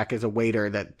Simon back as a waiter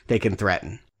that they can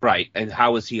threaten. Right. And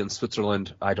how is he in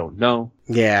Switzerland? I don't know.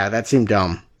 Yeah, that seemed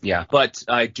dumb. Yeah, but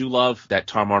I do love that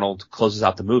Tom Arnold closes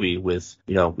out the movie with,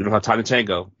 we don't have time to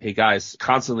tango. Hey guys,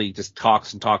 constantly just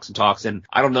talks and talks and talks. And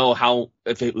I don't know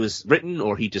if it was written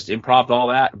or he just improv all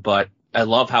that, but I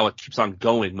love how it keeps on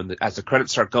going as the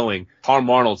credits start going. Tom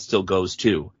Arnold still goes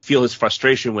too. Feel his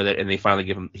frustration with it, and they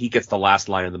finally he gets the last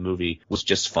line of the movie. Was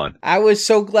just fun. I was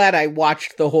so glad I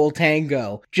watched the whole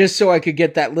tango just so I could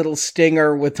get that little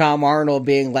stinger with Tom Arnold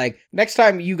being like, next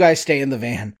time you guys stay in the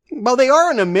van. Well, they are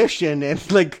on a mission and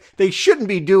they shouldn't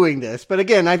be doing this. But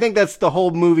again, I think that's the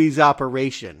whole movie's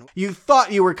operation. You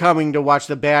thought you were coming to watch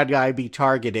the bad guy be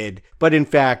targeted, but in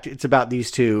fact, it's about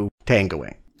these two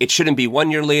tangoing. It shouldn't be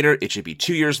 1 year later. It should be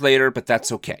 2 years later, but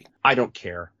that's okay. I don't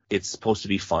care. It's supposed to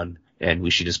be fun, and we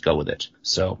should just go with it.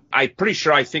 So I'm pretty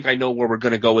sure I think I know where we're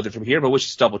going to go with it from here, but we'll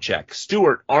just double check.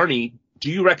 Stuart, Arnie, do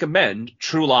you recommend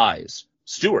True Lies?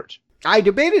 Stuart. I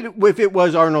debated if it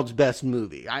was Arnold's best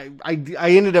movie. I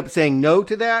ended up saying no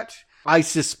to that. I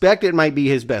suspect it might be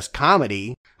his best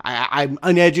comedy. I'm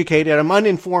uneducated. I'm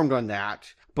uninformed on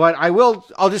that. But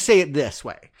I'll just say it this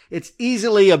way. It's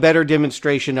easily a better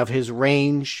demonstration of his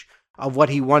range, of what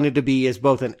he wanted to be as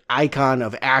both an icon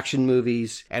of action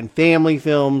movies and family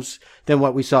films than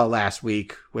what we saw last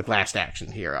week with Last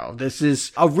Action Hero. This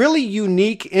is a really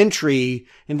unique entry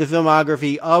in the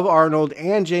filmography of Arnold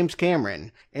and James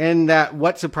Cameron, in that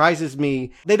what surprises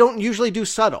me, they don't usually do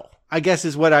subtle, I guess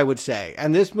is what I would say.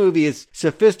 And this movie is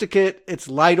sophisticated, it's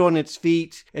light on its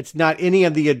feet, it's not any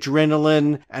of the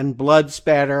adrenaline and blood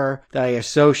spatter that I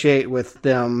associate with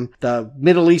them, the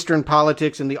Middle Eastern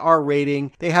politics and the R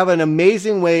rating. They have an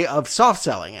amazing way of soft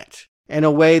selling it in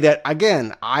a way that,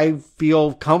 again, I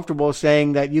feel comfortable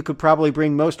saying that you could probably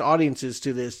bring most audiences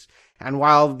to this. And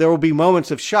while there will be moments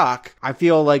of shock, I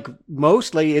feel like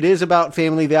mostly it is about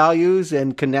family values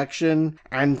and connection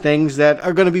and things that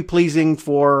are going to be pleasing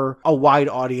for a wide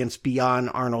audience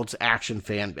beyond Arnold's action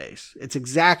fan base. It's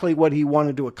exactly what he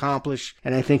wanted to accomplish,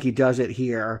 and I think he does it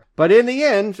here. But in the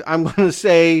end, I'm going to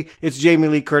say it's Jamie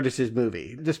Lee Curtis's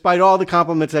movie. Despite all the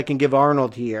compliments I can give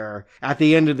Arnold here, at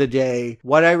the end of the day,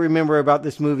 what I remember about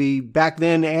this movie back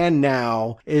then and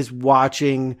now is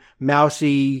watching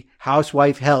mousy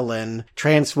housewife Helen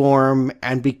transform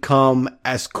and become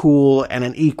as cool and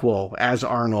an equal as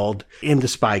Arnold in The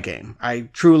Spy Game. I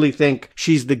truly think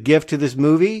she's the gift to this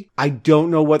movie. I don't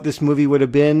know what this movie would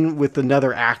have been with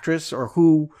another actress or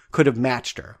who could have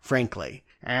matched her, frankly.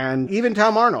 And even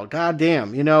Tom Arnold,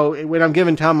 goddamn, when I'm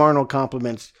giving Tom Arnold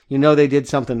compliments, they did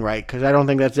something right, because I don't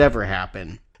think that's ever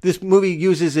happened. This movie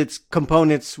uses its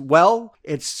components well.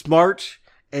 It's smart.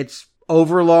 It's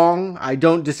overlong. I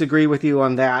don't disagree with you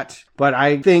on that, but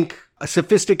I think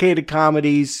sophisticated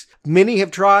comedies, many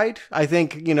have tried. I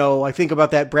think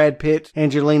about that Brad Pitt,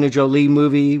 Angelina Jolie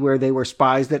movie where they were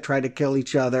spies that tried to kill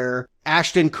each other.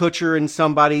 Ashton Kutcher and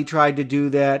somebody tried to do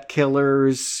that,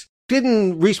 Killers.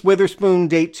 Didn't Reese Witherspoon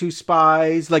date two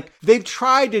spies? They've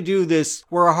tried to do this.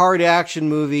 We're a hard action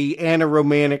movie and a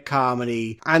romantic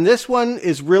comedy. And this one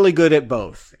is really good at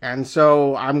both. And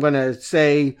so I'm going to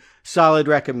say solid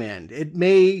recommend. It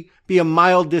may be a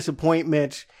mild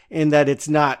disappointment in that it's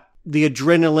not the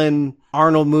adrenaline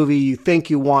Arnold movie you think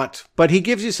you want, but he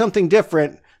gives you something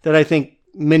different that I think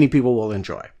many people will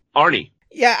enjoy. Arnie.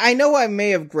 Yeah, I know I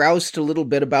may have groused a little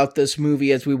bit about this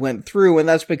movie as we went through, and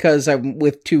that's because I'm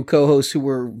with two co-hosts who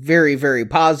were very, very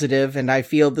positive, and I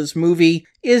feel this movie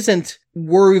isn't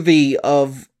worthy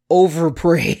of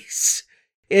overpraise.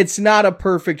 It's not a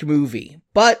perfect movie,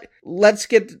 but let's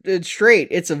get it straight.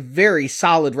 It's a very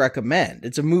solid recommend.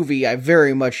 It's a movie I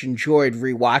very much enjoyed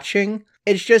rewatching.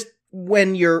 It's just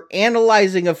when you're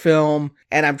analyzing a film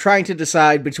and I'm trying to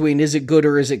decide between is it good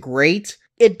or is it great,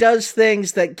 it does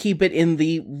things that keep it in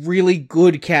the really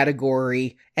good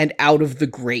category and out of the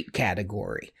great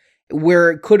category.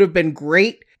 Where it could have been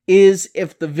great is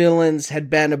if the villains had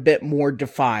been a bit more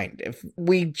defined. If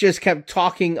we just kept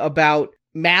talking about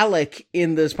Malik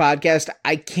in this podcast,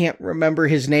 I can't remember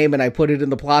his name and I put it in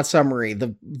the plot summary,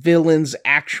 the villain's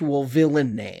actual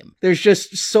villain name. There's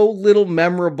just so little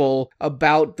memorable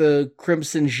about the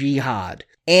Crimson Jihad.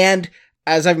 And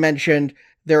as I've mentioned,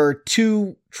 there are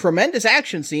two tremendous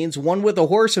action scenes, one with a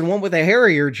horse and one with a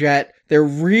Harrier jet. They're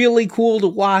really cool to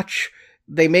watch.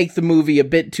 They make the movie a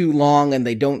bit too long and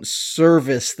they don't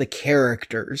service the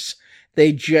characters.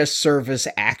 They just service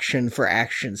action for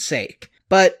action's sake.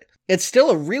 But it's still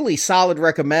a really solid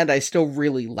recommend. I still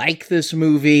really like this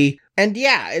movie. And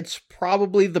yeah, it's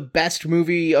probably the best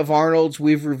movie of Arnold's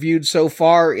we've reviewed so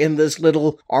far in this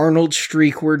little Arnold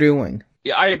streak we're doing.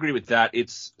 Yeah, I agree with that.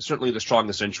 It's certainly the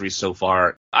strongest entry so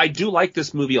far. I do like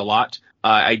this movie a lot.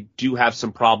 I do have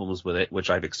some problems with it, which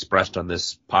I've expressed on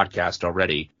this podcast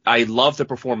already. I love the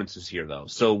performances here, though.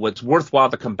 So what's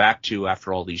worthwhile to come back to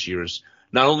after all these years,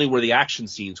 not only were the action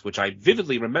scenes, which I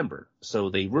vividly remember, so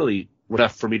they really were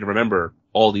enough for me to remember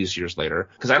all these years later,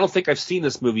 because I don't think I've seen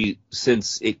this movie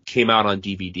since it came out on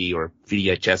DVD or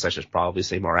VHS, I should probably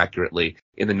say more accurately,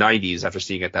 in the 90s after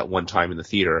seeing it that one time in the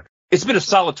theater. It's been a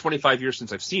solid 25 years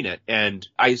since I've seen it, and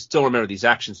I still remember these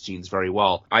action scenes very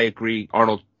well. I agree,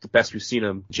 Arnold, the best we've seen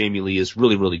him. Jamie Lee is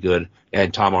really, really good,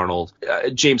 and Tom Arnold.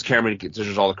 James Cameron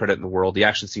deserves all the credit in the world. The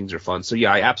action scenes are fun. So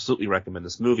yeah, I absolutely recommend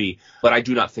this movie, but I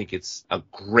do not think it's a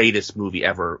greatest movie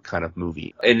ever kind of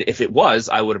movie. And if it was,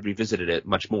 I would have revisited it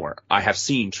much more. I have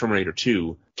seen Terminator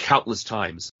 2 countless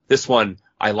times. This one,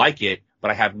 I like it,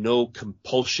 but I have no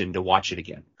compulsion to watch it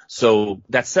again. So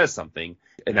that says something.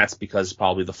 And that's because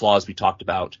probably the flaws we talked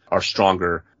about are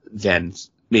stronger than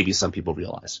maybe some people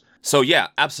realize. So yeah,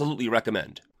 absolutely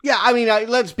recommend. Yeah, I mean,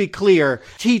 let's be clear.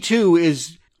 T2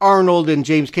 is Arnold and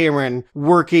James Cameron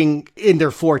working in their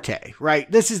forte,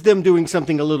 right? This is them doing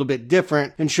something a little bit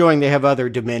different and showing they have other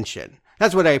dimension.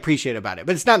 That's what I appreciate about it.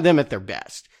 But it's not them at their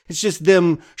best. It's just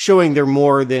them showing they're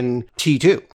more than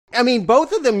T2. I mean,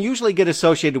 both of them usually get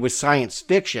associated with science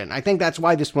fiction. I think that's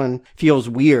why this one feels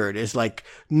weird, is like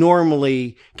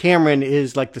normally Cameron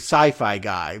is like the sci-fi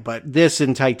guy, but this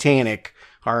and Titanic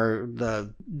are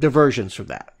the diversions from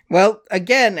that. Well,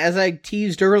 again, as I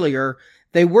teased earlier,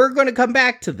 they were going to come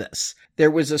back to this.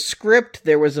 There was a script,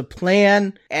 there was a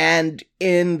plan, and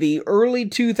in the early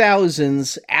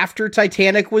 2000s, after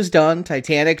Titanic was done,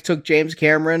 Titanic took James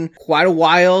Cameron quite a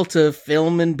while to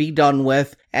film and be done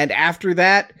with, and after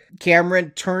that,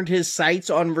 Cameron turned his sights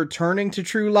on returning to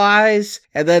True Lies,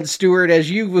 and then Stuart, as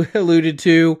you alluded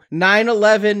to,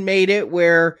 9/11 made it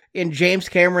where, in James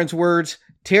Cameron's words,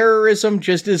 terrorism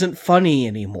just isn't funny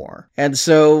anymore. And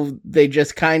so they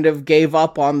just kind of gave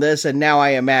up on this, and now I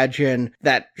imagine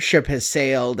that ship has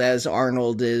sailed as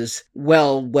Arnold is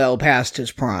well past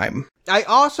his prime. I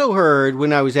also heard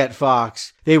when I was at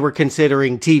Fox, they were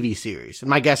considering TV series. And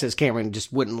my guess is Cameron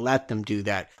just wouldn't let them do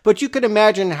that. But you could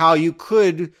imagine how you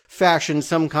could fashion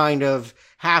some kind of,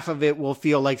 half of it will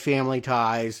feel like Family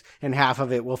Ties and half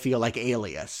of it will feel like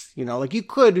Alias. You know, like you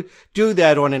could do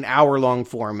that on an hour-long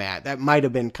format. That might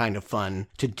have been kind of fun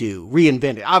to do.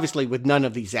 Reinvent it, obviously with none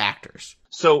of these actors.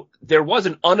 So there was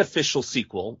an unofficial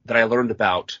sequel that I learned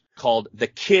about called The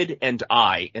Kid and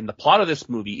I. And the plot of this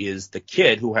movie is the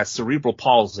kid, who has cerebral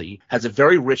palsy, has a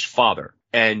very rich father.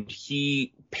 And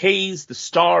he pays the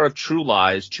star of True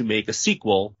Lies to make a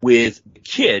sequel with the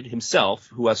kid himself,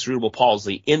 who has cerebral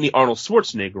palsy, in the Arnold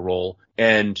Schwarzenegger role,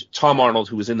 and Tom Arnold,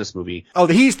 who was in this movie. Oh,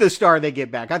 he's the star they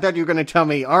get back. I thought you were going to tell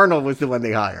me Arnold was the one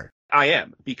they hired. I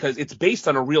am, because it's based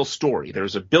on a real story.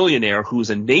 There's a billionaire who's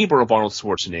a neighbor of Arnold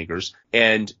Schwarzenegger's,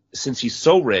 and since he's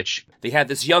so rich... They had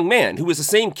this young man who was the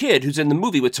same kid who's in the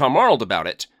movie with Tom Arnold about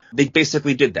it. They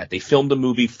basically did that. They filmed a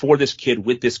movie for this kid,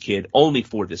 with this kid, only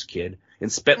for this kid, and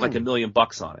spent like $1 million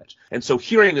on it. And so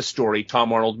hearing the story,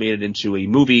 Tom Arnold made it into a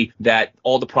movie that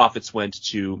all the profits went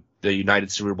to the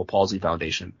United Cerebral Palsy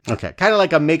Foundation. Okay. Kind of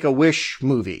like a Make-A-Wish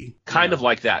movie. Kind of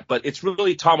like that. But it's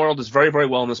really, Tom Arnold is very, very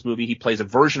well in this movie. He plays a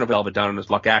version of Elva Down on his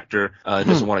luck actor,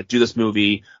 doesn't want to do this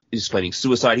movie. He's planning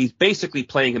suicide. He's basically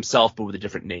playing himself, but with a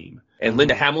different name. And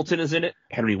Linda Hamilton is in it.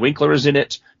 Henry Winkler is in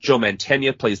it. Joe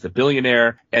Mantegna plays the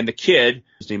billionaire. And the kid,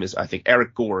 his name is, I think,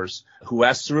 Eric Gores, who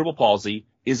has cerebral palsy,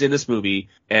 is in this movie,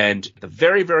 and at the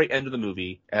very, very end of the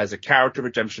movie, as a character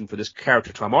redemption for this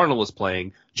character Tom Arnold is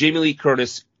playing, Jamie Lee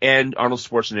Curtis and Arnold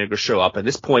Schwarzenegger show up. At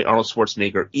this point, Arnold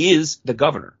Schwarzenegger is the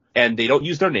governor, and they don't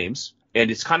use their names, and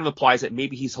it kind of implies that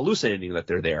maybe he's hallucinating that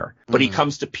they're there. But he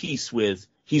comes to peace with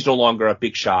he's no longer a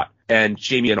big shot, and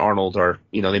Jamie and Arnold are,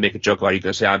 they make a joke about, are you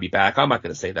going to say I'll be back? I'm not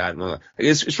going to say that.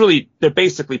 It's really, they're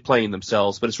basically playing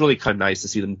themselves, but it's really kind of nice to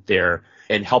see them there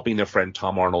and helping their friend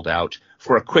Tom Arnold out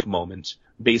for a quick moment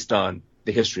based on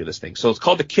the history of this thing. So it's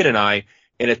called The Kid and I,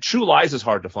 and True Lies is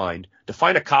hard to find. To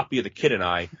find a copy of The Kid and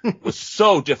I was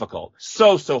so difficult,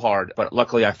 so hard, but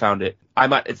luckily I found it. I'm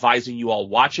not advising you all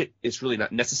watch it. It's really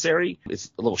not necessary.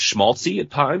 It's a little schmaltzy at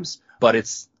times, but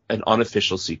it's an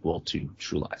unofficial sequel to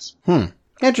True Lies.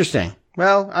 Interesting.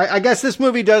 Well, I guess this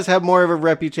movie does have more of a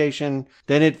reputation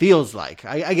than it feels like.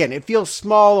 Again, it feels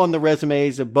small on the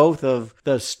resumes of both of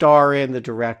the star and the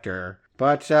director.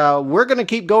 But we're going to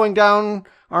keep going down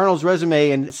Arnold's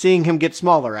resume and seeing him get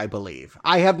smaller, I believe.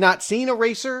 I have not seen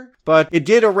Eraser, but it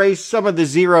did erase some of the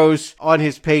zeros on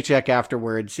his paycheck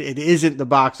afterwards. It isn't the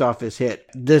box office hit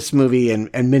this movie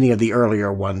and many of the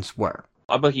earlier ones were.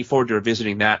 I'm looking forward to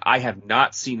revisiting that. I have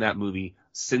not seen that movie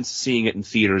since seeing it in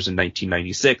theaters in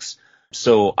 1996.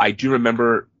 So I do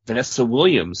remember Vanessa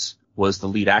Williams was the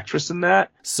lead actress in that.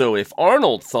 So if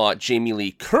Arnold thought Jamie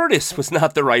Lee Curtis was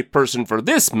not the right person for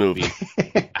this movie,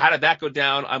 how did that go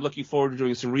down? I'm looking forward to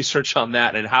doing some research on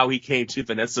that and how he came to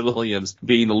Vanessa Williams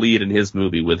being the lead in his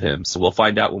movie with him. So we'll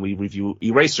find out when we review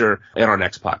Eraser in our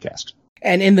next podcast.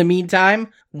 And in the meantime,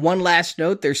 one last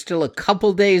note, there's still a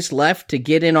couple days left to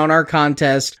get in on our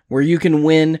contest where you can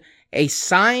win a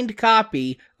signed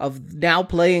copy of Now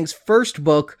Playing's first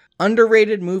book,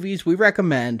 Underrated Movies We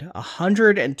Recommend,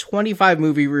 125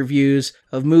 movie reviews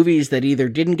of movies that either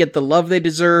didn't get the love they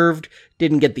deserved,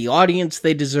 didn't get the audience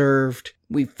they deserved.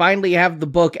 We finally have the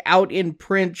book out in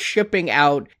print, shipping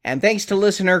out, and thanks to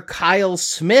listener Kyle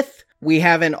Smith, we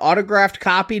have an autographed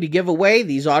copy to give away.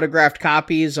 These autographed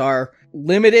copies are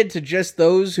limited to just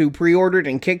those who pre-ordered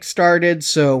and kickstarted,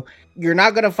 so you're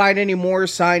not going to find any more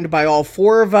signed by all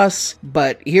four of us,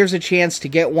 but here's a chance to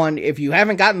get one. If you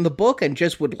haven't gotten the book and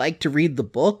just would like to read the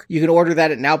book, you can order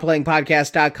that at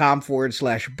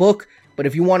nowplayingpodcast.com/book. But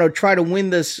if you want to try to win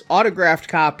this autographed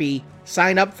copy,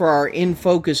 sign up for our In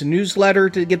Focus newsletter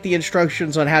to get the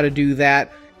instructions on how to do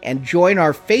that, and join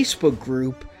our Facebook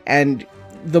group. And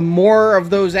the more of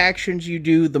those actions you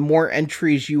do, the more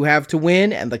entries you have to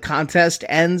win, and the contest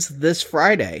ends this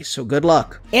Friday, so good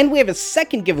luck. And we have a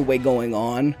second giveaway going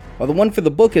on. While the one for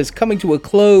the book is coming to a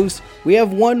close, we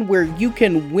have one where you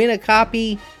can win a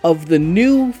copy of the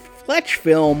new Fletch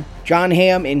film, Jon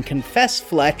Hamm in Confess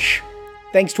Fletch.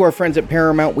 Thanks to our friends at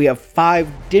Paramount, we have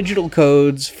 5 digital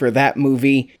codes for that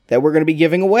movie that we're going to be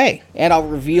giving away. And I'll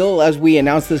reveal as we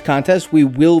announce this contest, we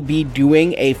will be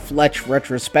doing a Fletch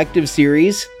retrospective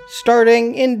series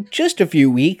starting in just a few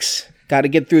weeks. Got to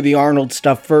get through the Arnold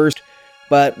stuff first,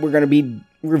 but we're going to be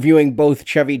reviewing both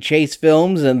Chevy Chase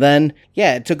films. And then,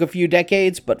 it took a few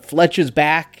decades, but Fletch is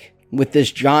back with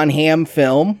this Jon Hamm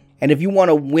film. And if you want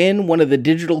to win one of the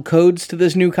digital codes to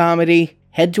this new comedy,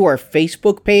 head to our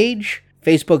Facebook page,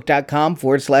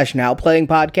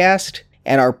 facebook.com/nowplayingpodcast,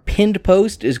 and our pinned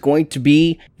post is going to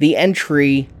be the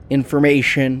entry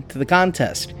information to the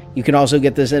contest. You can also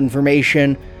get this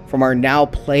information from our Now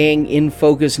Playing In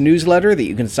Focus newsletter that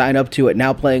you can sign up to at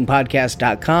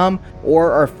nowplayingpodcast.com,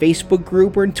 or our Facebook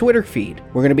group or Twitter feed.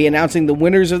 We're going to be announcing the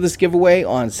winners of this giveaway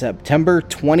on September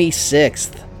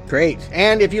 26th. Great.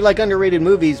 And if you like underrated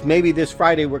movies, maybe this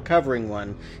Friday we're covering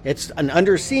one. It's an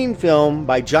underseen film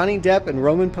by Johnny Depp and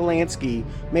Roman Polanski,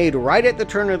 made right at the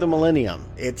turn of the millennium.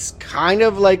 It's kind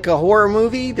of like a horror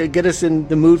movie to get us in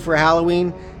the mood for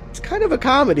Halloween. It's kind of a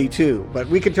comedy too, but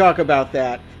we can talk about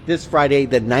that this Friday,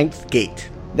 The Ninth Gate.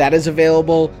 That is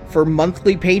available for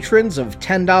monthly patrons of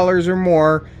 $10 or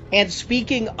more. And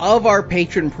speaking of our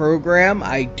patron program,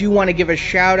 I do want to give a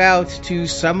shout out to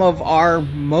some of our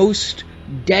most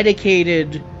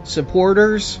dedicated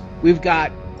supporters. We've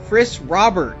got Chris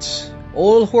Roberts,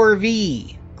 Ol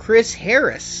Horvey, Chris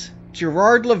Harris,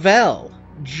 Gerard Lavelle,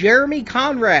 Jeremy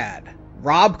Conrad,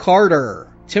 Rob Carter,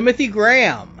 Timothy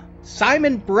Graham,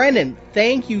 Simon Brennan.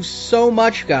 Thank you so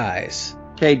much, guys.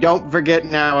 Okay, don't forget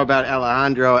now about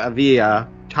Alejandro Avila,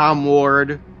 Tom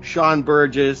Ward, Sean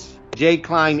Burgess, J.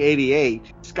 Klein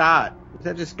 88, Scott. Is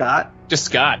that just Scott? Just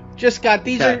Scott. Just Scott.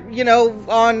 These are,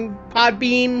 on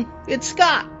Podbean. It's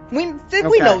Scott. We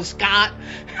know Scott.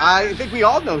 I think we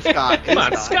all know Scott. Come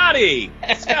on, Scotty.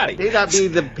 Scotty. May not be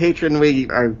the patron we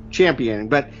are championing.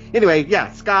 But anyway,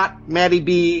 Scott, Matty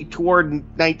B, toward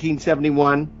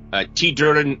 1971. T.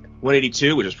 Durden,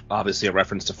 182, which is obviously a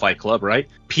reference to Fight Club, right?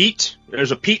 Pete,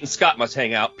 there's a Pete and Scott must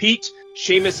hang out. Pete,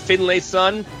 Seamus Finlay's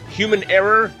son, Human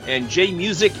Error, and J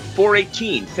Music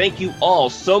 418. Thank you all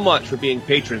so much for being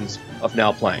patrons of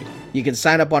Now Playing. You can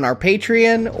sign up on our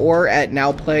Patreon or at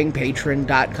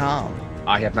nowplayingpatron.com.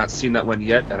 I have not seen that one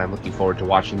yet, and I'm looking forward to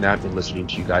watching that and listening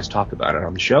to you guys talk about it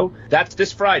on the show. That's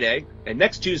this Friday, and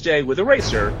next Tuesday with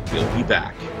Eraser, we'll be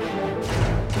back.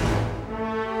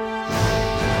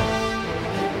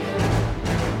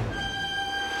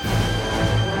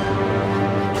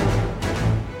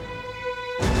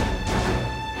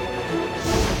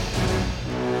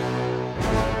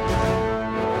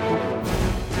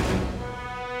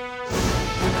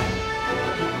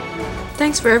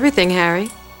 Thanks for everything, Harry.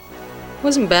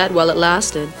 Wasn't bad while it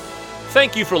lasted.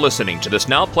 Thank you for listening to this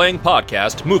Now Playing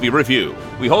Podcast movie review.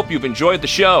 We hope you've enjoyed the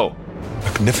show.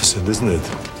 Magnificent, isn't it?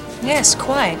 Yes,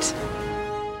 quite.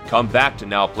 Come back to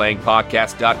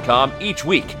NowPlayingPodcast.com each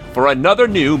week for another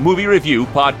new movie review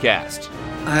podcast.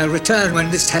 I'll return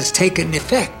when this has taken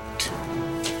effect.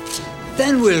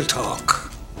 Then we'll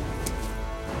talk.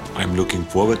 I'm looking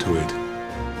forward to it.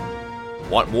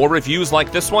 Want more reviews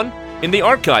like this one? In the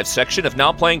archives section of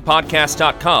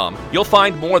NowPlayingPodcast.com, you'll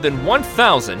find more than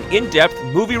 1,000 in-depth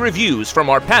movie reviews from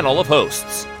our panel of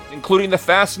hosts, including The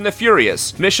Fast and the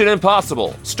Furious, Mission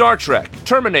Impossible, Star Trek,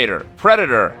 Terminator,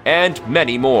 Predator, and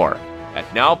many more at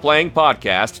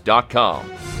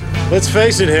NowPlayingPodcast.com. Let's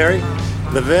face it, Harry.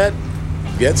 The vet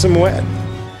gets him wet.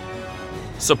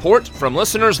 Support from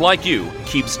listeners like you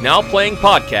keeps Now Playing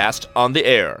Podcast on the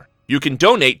air. You can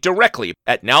donate directly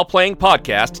at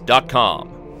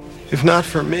NowPlayingPodcast.com. If not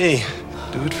for me,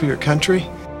 do it for your country.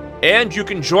 And you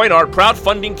can join our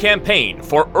crowdfunding campaign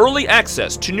for early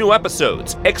access to new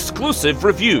episodes, exclusive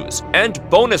reviews, and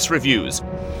bonus reviews.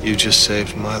 You just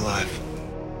saved my life.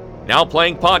 Now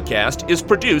Playing Podcast is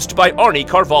produced by Arnie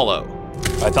Carvalho.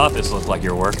 I thought this looked like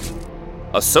your work.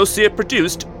 Associate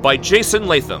produced by Jason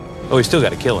Latham. Oh, we still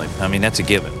gotta kill him. I mean, that's a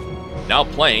given. Now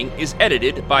Playing is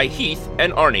edited by Heath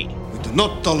and Arnie. We do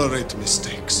not tolerate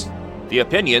mistakes. The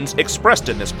opinions expressed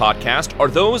in this podcast are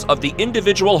those of the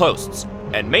individual hosts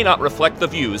and may not reflect the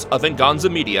views of Venganza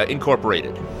Media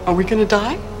Incorporated. Are we gonna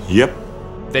die? Yep.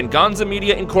 Venganza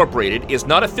Media Incorporated is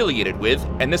not affiliated with,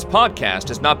 and this podcast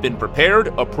has not been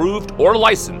prepared, approved, or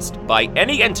licensed by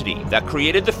any entity that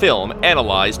created the film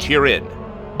analyzed herein.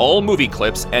 All movie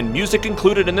clips and music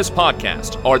included in this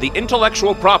podcast are the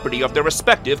intellectual property of their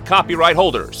respective copyright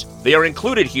holders. They are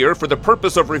included here for the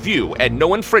purpose of review, and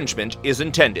no infringement is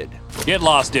intended. Get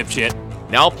lost, dipshit.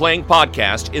 Now Playing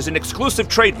Podcast is an exclusive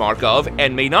trademark of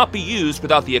and may not be used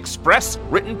without the express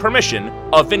written permission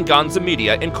of Venganza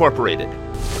Media Incorporated.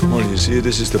 Well, you see,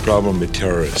 this is the problem with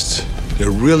terrorists.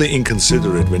 They're really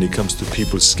inconsiderate when it comes to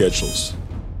people's schedules.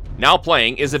 Now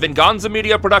Playing is a Venganza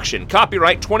Media production,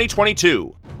 copyright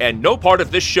 2022. And no part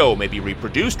of this show may be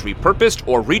reproduced, repurposed,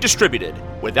 or redistributed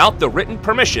without the written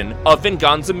permission of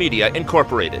Venganza Media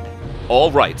Incorporated. All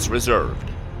rights reserved.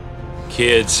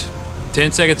 Kids,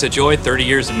 10 seconds of joy, 30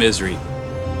 years of misery.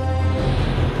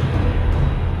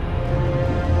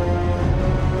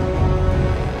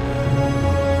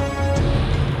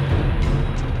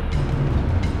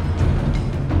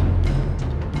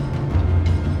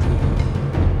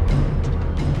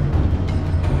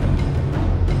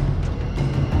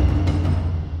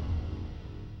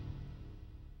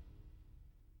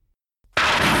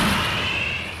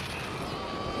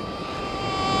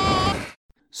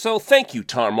 So thank you,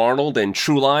 Tom Arnold and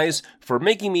True Lies, for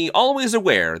making me always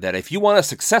aware that if you want a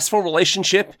successful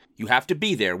relationship, you have to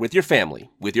be there with your family,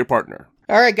 with your partner.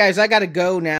 All right, guys, I gotta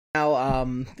go now.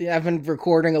 I've been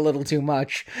recording a little too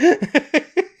much.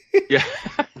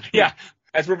 Yeah.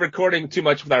 As we're recording too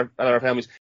much with our families.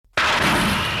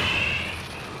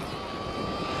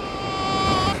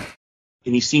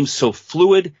 And he seems so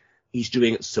fluid. He's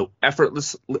doing it so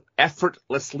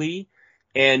effortlessly,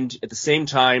 and at the same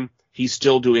time, he's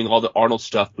still doing all the Arnold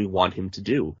stuff we want him to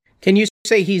do. Can you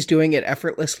say he's doing it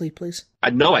effortlessly, please?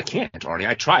 No, I can't, Arnie.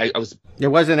 I tried. It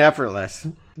wasn't effortless.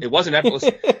 It wasn't effortless.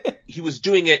 He was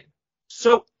doing it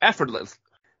so effortless.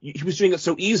 He was doing it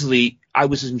so easily. I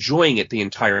was enjoying it the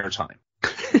entire time.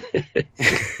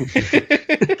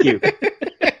 Thank you.